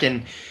back.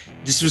 And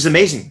this was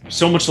amazing.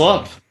 So much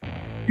love.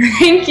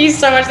 Thank you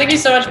so much. Thank you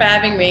so much for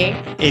having me.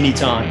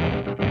 Anytime.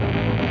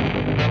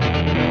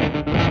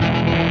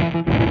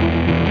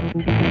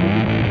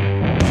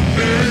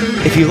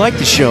 If you like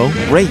the show,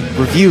 rate,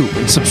 review,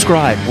 and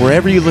subscribe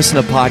wherever you listen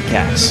to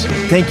podcasts.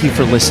 Thank you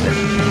for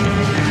listening.